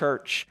his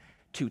church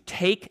to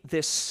take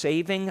this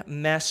saving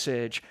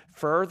message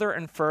further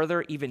and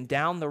further, even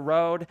down the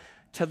road,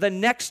 to the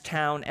next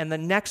town and the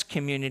next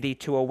community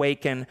to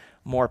awaken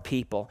more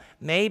people.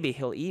 Maybe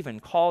he'll even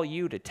call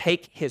you to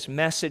take his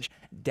message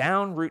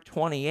down Route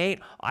 28,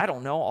 I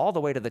don't know, all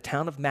the way to the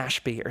town of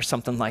Mashpee or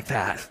something like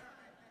that.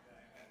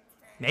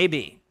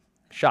 Maybe.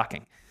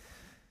 Shocking.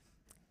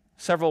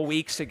 Several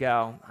weeks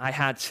ago, I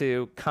had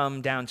to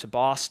come down to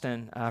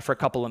Boston for a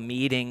couple of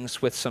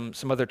meetings with some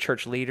other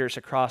church leaders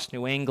across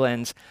New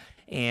England.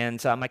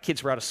 And my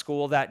kids were out of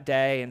school that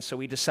day, and so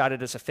we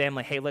decided as a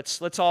family, hey,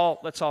 let's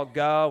all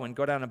go and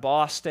go down to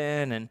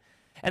Boston, and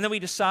then we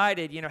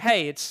decided,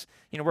 hey, it's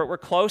we're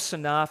close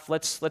enough.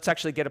 Let's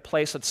actually get a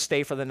place. Let's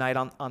stay for the night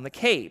on the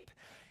Cape,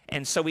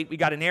 and so we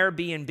got an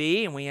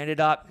Airbnb, and we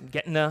ended up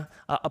getting a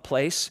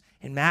place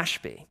in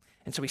Mashpee,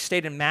 and so we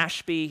stayed in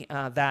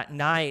Mashpee that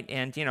night,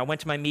 and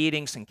went to my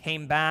meetings and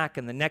came back,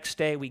 and the next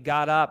day we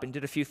got up and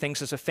did a few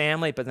things as a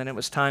family, but then it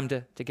was time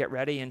to get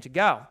ready and to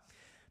go.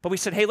 But we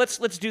said, hey, let's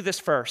do this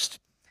first.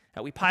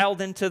 We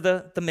piled into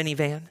the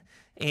minivan,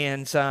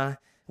 and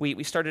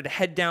we started to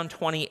head down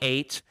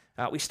 28.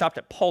 We stopped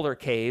at Polar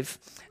Cave,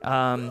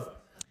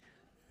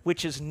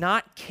 which is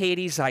not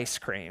Katie's ice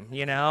cream,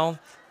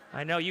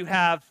 I know you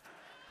have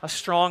a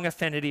strong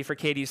affinity for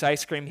Katie's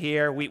ice cream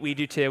here. We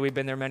do too. We've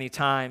been there many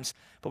times.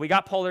 But we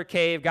got Polar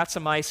Cave, got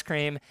some ice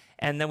cream,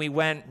 and then we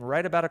went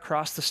right about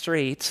across the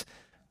street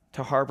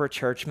to Harbor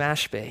Church,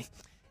 Mashpee.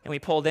 And we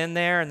pulled in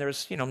there, and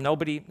there's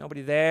nobody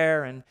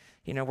there, and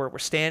we're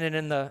standing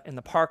in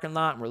the parking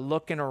lot, and we're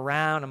looking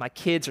around, and my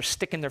kids are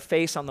sticking their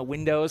face on the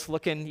windows,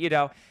 looking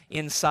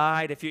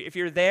inside. If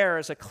you're there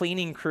as a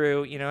cleaning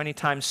crew,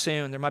 anytime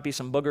soon, there might be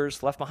some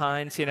boogers left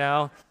behind.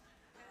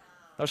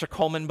 Those are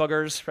Coleman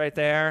boogers right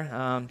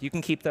there. You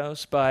can keep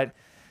those,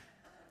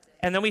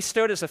 and then we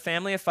stood as a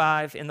family of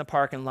 5 in the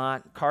parking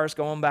lot, cars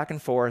going back and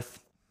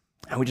forth,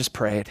 and we just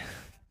prayed.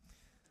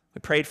 We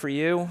prayed for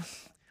you.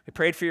 We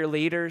prayed for your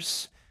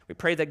leaders. We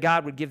prayed that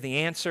God would give the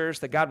answers,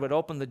 that God would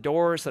open the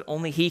doors that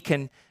only he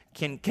can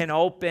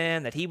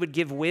open, that he would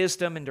give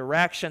wisdom and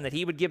direction, that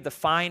he would give the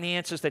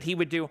finances, that he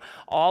would do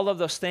all of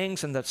those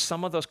things, and that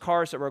some of those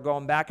cars that were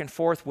going back and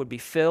forth would be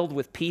filled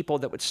with people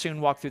that would soon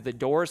walk through the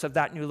doors of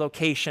that new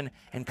location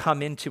and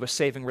come into a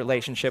saving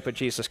relationship with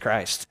Jesus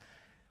Christ.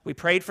 We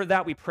prayed for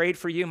that. We prayed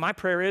for you. My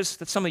prayer is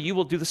that some of you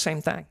will do the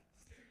same thing.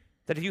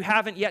 That if you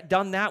haven't yet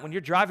done that, when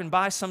you're driving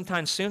by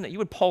sometime soon, that you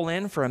would pull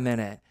in for a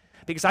minute.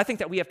 Because I think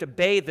that we have to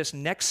bathe this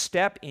next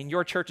step in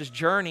your church's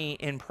journey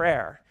in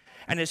prayer.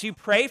 And as you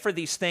pray for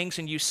these things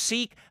and you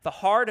seek the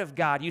heart of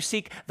God, you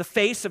seek the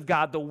face of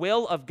God, the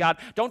will of God,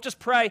 don't just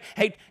pray,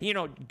 hey,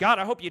 God,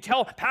 I hope you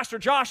tell Pastor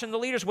Josh and the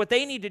leaders what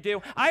they need to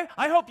do. I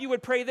hope you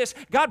would pray this.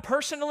 God,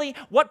 personally,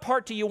 what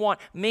part do you want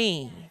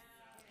me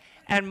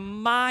and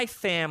my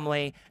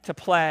family to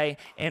play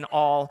in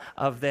all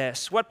of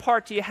this? What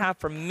part do you have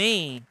for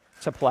me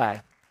to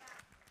play?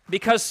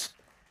 Because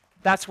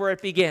that's where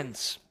it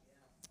begins.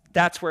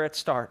 That's where it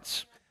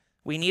starts.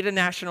 We need a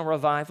national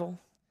revival.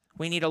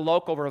 We need a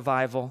local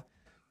revival.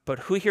 But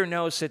who here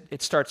knows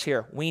it starts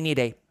here? We need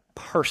a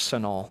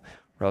personal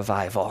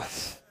revival.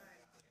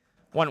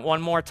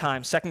 One more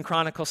time, 2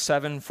 Chronicles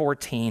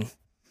 7:14.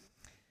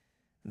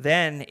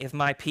 Then if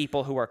my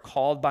people who are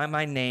called by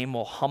my name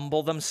will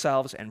humble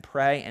themselves and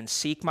pray and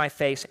seek my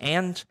face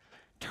and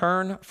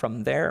turn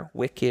from their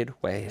wicked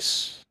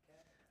ways,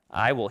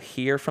 I will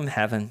hear from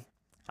heaven.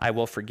 I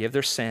will forgive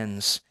their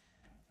sins.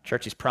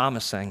 Church, he's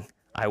promising,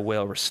 I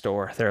will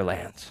restore their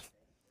land.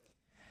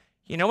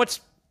 You know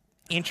what's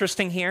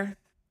interesting here?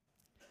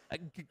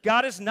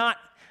 God is not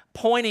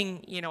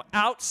pointing,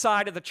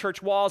 outside of the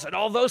church walls at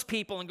all those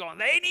people and going,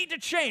 they need to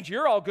change.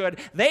 You're all good.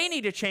 They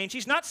need to change.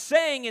 He's not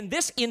saying in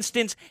this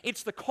instance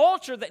it's the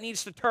culture that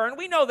needs to turn.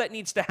 We know that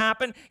needs to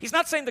happen. He's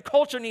not saying the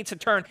culture needs to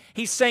turn.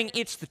 He's saying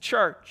it's the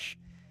church.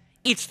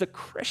 It's the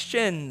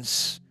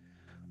Christians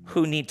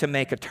who need to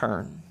make a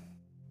turn.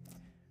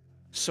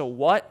 So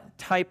what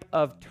type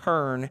of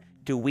turn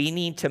do we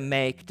need to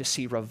make to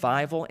see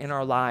revival in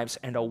our lives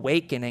and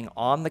awakening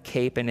on the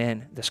Cape and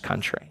in this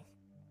country?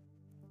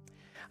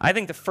 I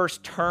think the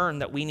first turn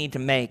that we need to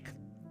make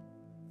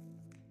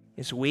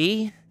is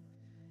we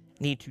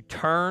need to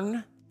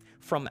turn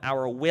from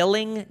our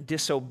willing,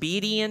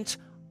 disobedient,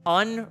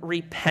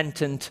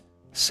 unrepentant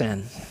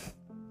sin.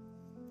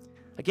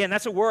 Again,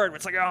 that's a word.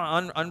 It's like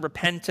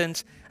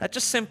unrepentant. That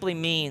just simply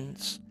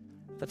means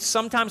that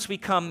sometimes we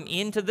come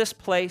into this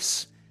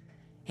place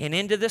and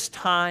into this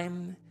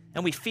time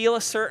and we feel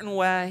a certain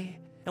way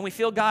and we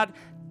feel God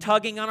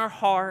tugging on our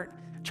heart,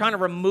 trying to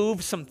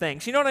remove some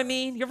things. You know what I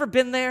mean? You ever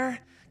been there?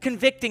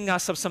 Convicting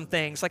us of some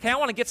things. Like, hey, I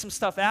want to get some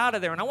stuff out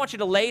of there, and I want you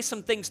to lay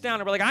some things down.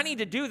 And we're like, I need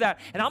to do that,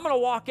 and I'm going to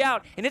walk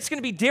out, and it's going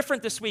to be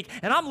different this week,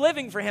 and I'm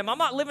living for him. I'm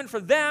not living for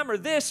them or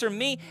this or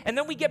me. And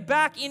then we get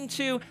back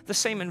into the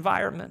same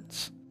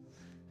environment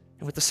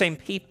and with the same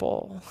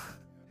people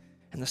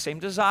and the same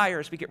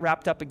desires. We get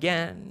wrapped up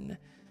again,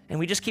 and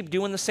we just keep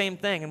doing the same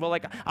thing. And we're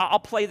like, I'll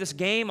play this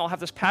game. I'll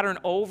have this pattern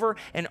over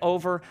and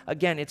over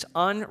again. It's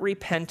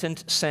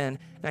unrepentant sin.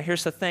 Now,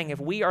 here's the thing. If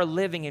we are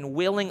living in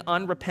willing,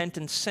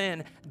 unrepentant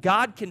sin,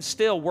 God can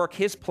still work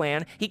his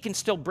plan. He can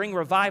still bring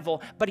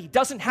revival, but he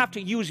doesn't have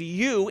to use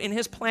you in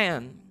his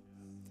plan.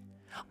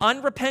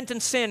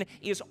 Unrepentant sin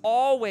is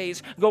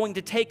always going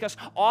to take us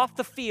off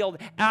the field,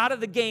 out of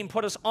the game,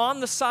 put us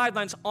on the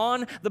sidelines,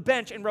 on the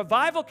bench. And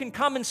revival can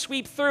come and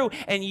sweep through,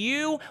 and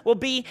you will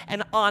be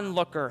an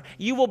onlooker.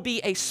 You will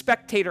be a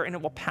spectator, and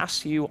it will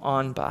pass you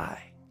on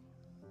by.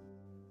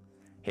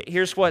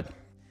 Here's what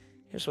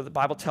the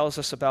Bible tells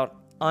us about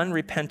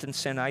unrepentant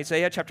sin.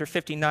 Isaiah chapter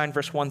 59,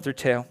 verse 1 through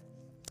 2. It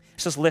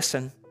says,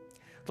 listen,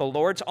 the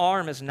Lord's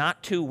arm is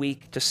not too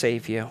weak to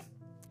save you,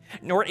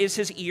 nor is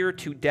his ear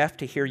too deaf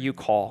to hear you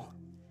call.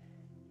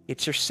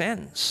 It's your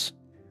sins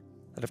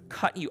that have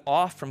cut you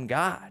off from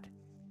God.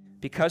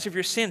 Because of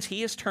your sins,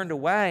 he has turned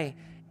away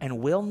and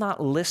will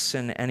not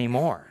listen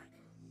anymore.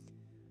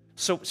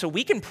 So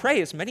we can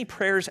pray as many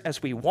prayers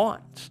as we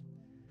want.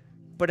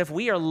 But if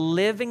we are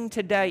living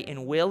today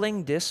in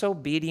willing,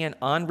 disobedient,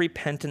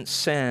 unrepentant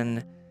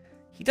sin,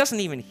 he doesn't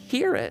even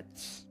hear it.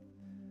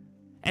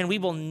 And we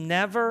will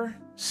never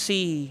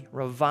see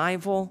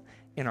revival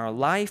in our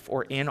life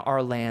or in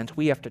our land.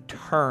 We have to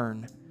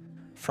turn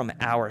from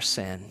our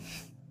sin.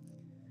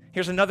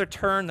 Here's another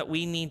turn that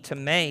we need to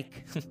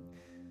make.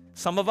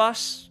 Some of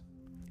us,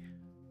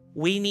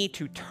 we need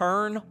to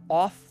turn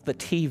off the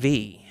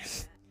TV.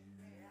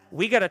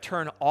 We got to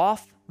turn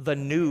off the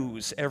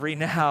news every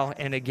now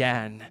and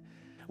again.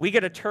 We got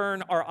to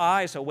turn our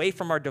eyes away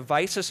from our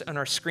devices and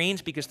our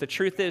screens, because the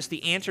truth is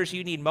the answers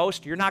you need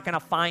most, you're not going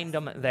to find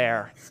them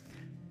there.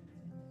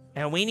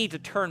 And we need to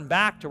turn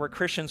back to where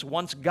Christians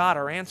once got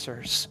our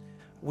answers.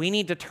 We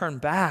need to turn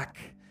back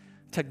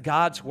to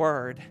God's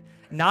word,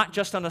 not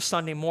just on a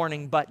Sunday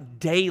morning, but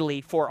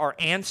daily for our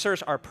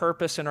answers, our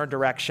purpose, and our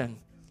direction.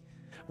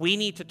 We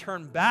need to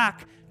turn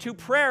back to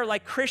prayer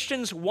like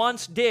Christians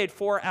once did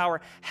for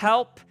our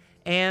help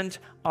and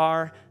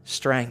our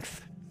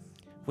strength.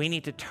 We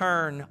need to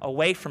turn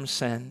away from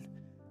sin.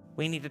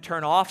 We need to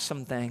turn off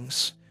some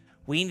things.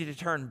 We need to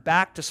turn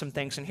back to some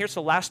things. And here's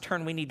the last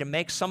turn we need to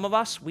make. Some of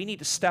us, we need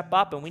to step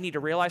up and we need to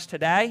realize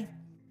today,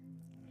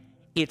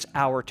 it's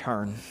our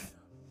turn.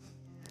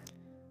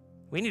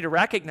 We need to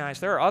recognize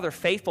there are other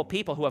faithful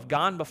people who have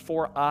gone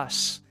before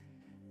us,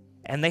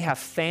 and they have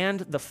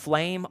fanned the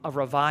flame of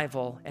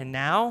revival. And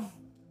now,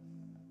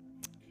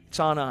 it's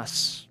on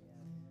us.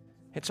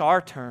 It's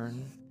our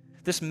turn.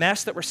 This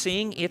mess that we're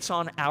seeing, it's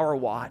on our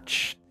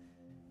watch.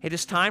 It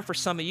is time for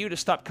some of you to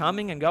stop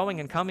coming and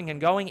going and coming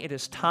and going. It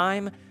is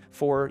time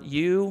for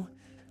you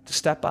to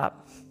step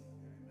up,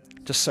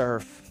 to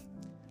serve,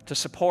 to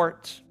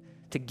support,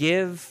 to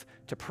give,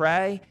 to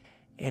pray.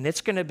 And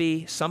it's going to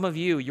be, some of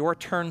you, your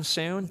turn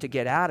soon to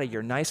get out of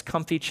your nice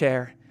comfy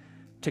chair,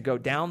 to go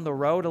down the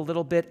road a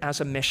little bit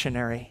as a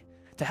missionary,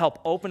 to help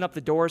open up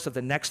the doors of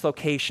the next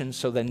location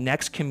so the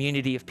next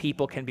community of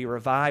people can be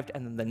revived,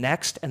 and then the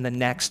next and the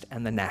next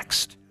and the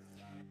next.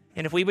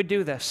 And if we would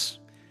do this,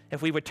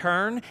 if we would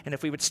turn and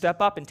if we would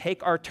step up and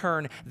take our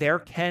turn, there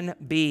can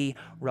be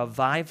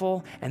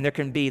revival and there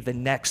can be the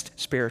next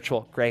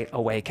spiritual great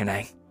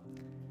awakening.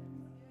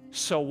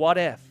 So what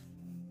if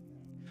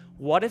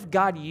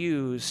God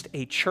used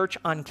a church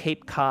on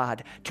Cape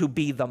Cod to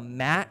be the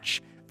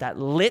match that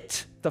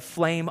lit the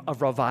flame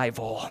of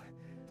revival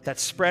that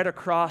spread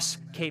across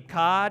Cape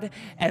Cod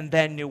and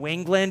then New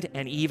England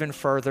and even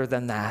further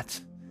than that?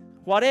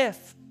 What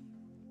if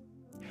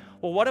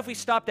Well, what if we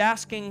stopped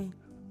asking,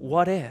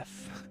 what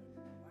if?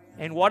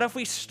 And what if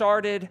we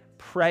started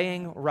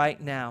praying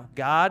right now?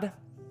 God,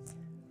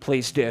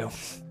 please do.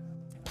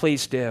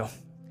 Please do.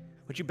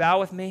 Would you bow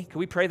with me? Can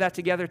we pray that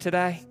together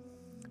today?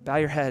 Bow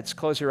your heads.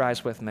 Close your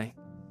eyes with me.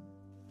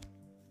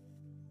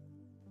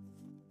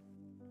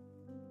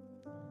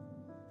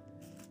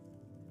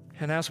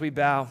 And as we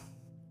bow,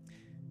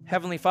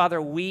 Heavenly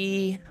Father,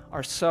 we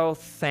are so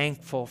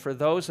thankful for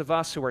those of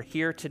us who are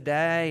here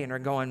today and are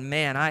going,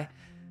 man, I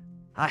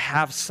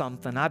have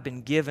something. I've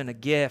been given a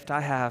gift.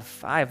 I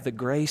have the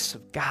grace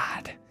of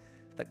God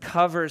that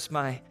covers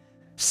my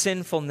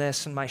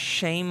sinfulness and my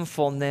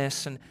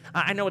shamefulness. And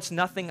I know it's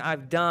nothing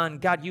I've done.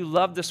 God, you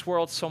love this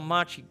world so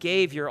much. You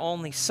gave your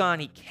only Son.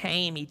 He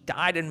came. He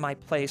died in my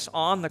place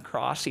on the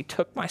cross. He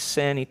took my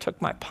sin. He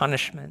took my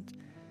punishment.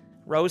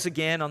 Rose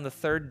again on the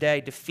third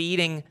day,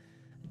 defeating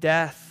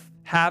death,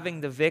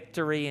 having the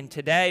victory. And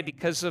today,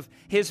 because of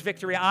his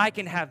victory, I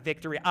can have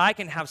victory. I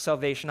can have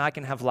salvation. I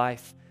can have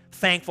life.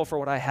 Thankful for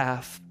what I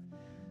have.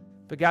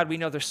 But God, we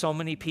know there's so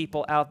many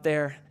people out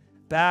there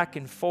back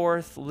and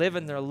forth,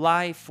 living their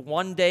life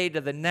one day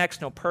to the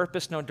next, no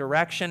purpose, no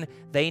direction.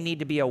 They need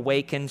to be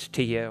awakened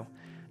to you.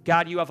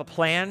 God, you have a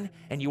plan,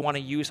 and you want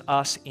to use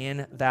us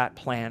in that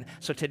plan.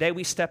 So today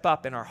we step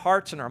up in our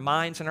hearts and our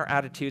minds and our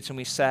attitudes, and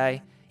we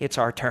say, it's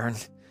our turn.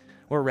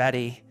 We're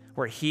ready.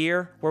 We're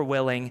here. We're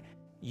willing.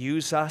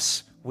 Use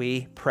us,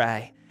 we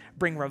pray.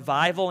 Bring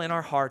revival in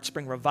our hearts.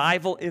 Bring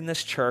revival in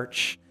this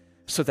church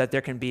so that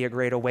there can be a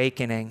great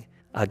awakening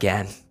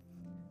again.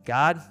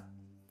 God,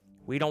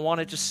 we don't want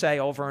to just say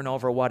over and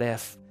over, what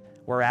if?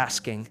 We're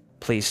asking,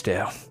 please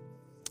do.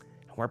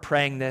 We're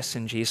praying this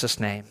in Jesus'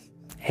 name.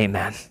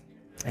 Amen.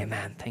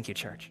 Amen. Thank you,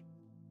 church.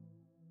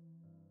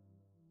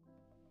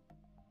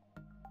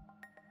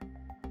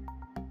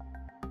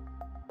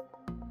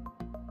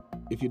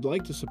 If you'd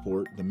like to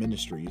support the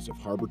ministries of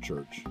Harbor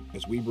Church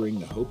as we bring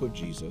the hope of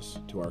Jesus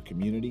to our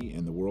community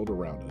and the world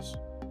around us,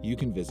 you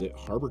can visit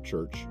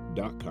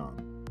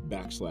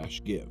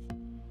harborchurch.com/give,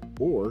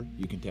 or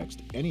you can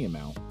text any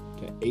amount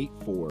to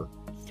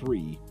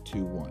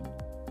 84321.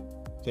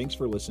 Thanks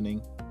for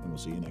listening, and we'll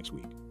see you next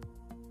week.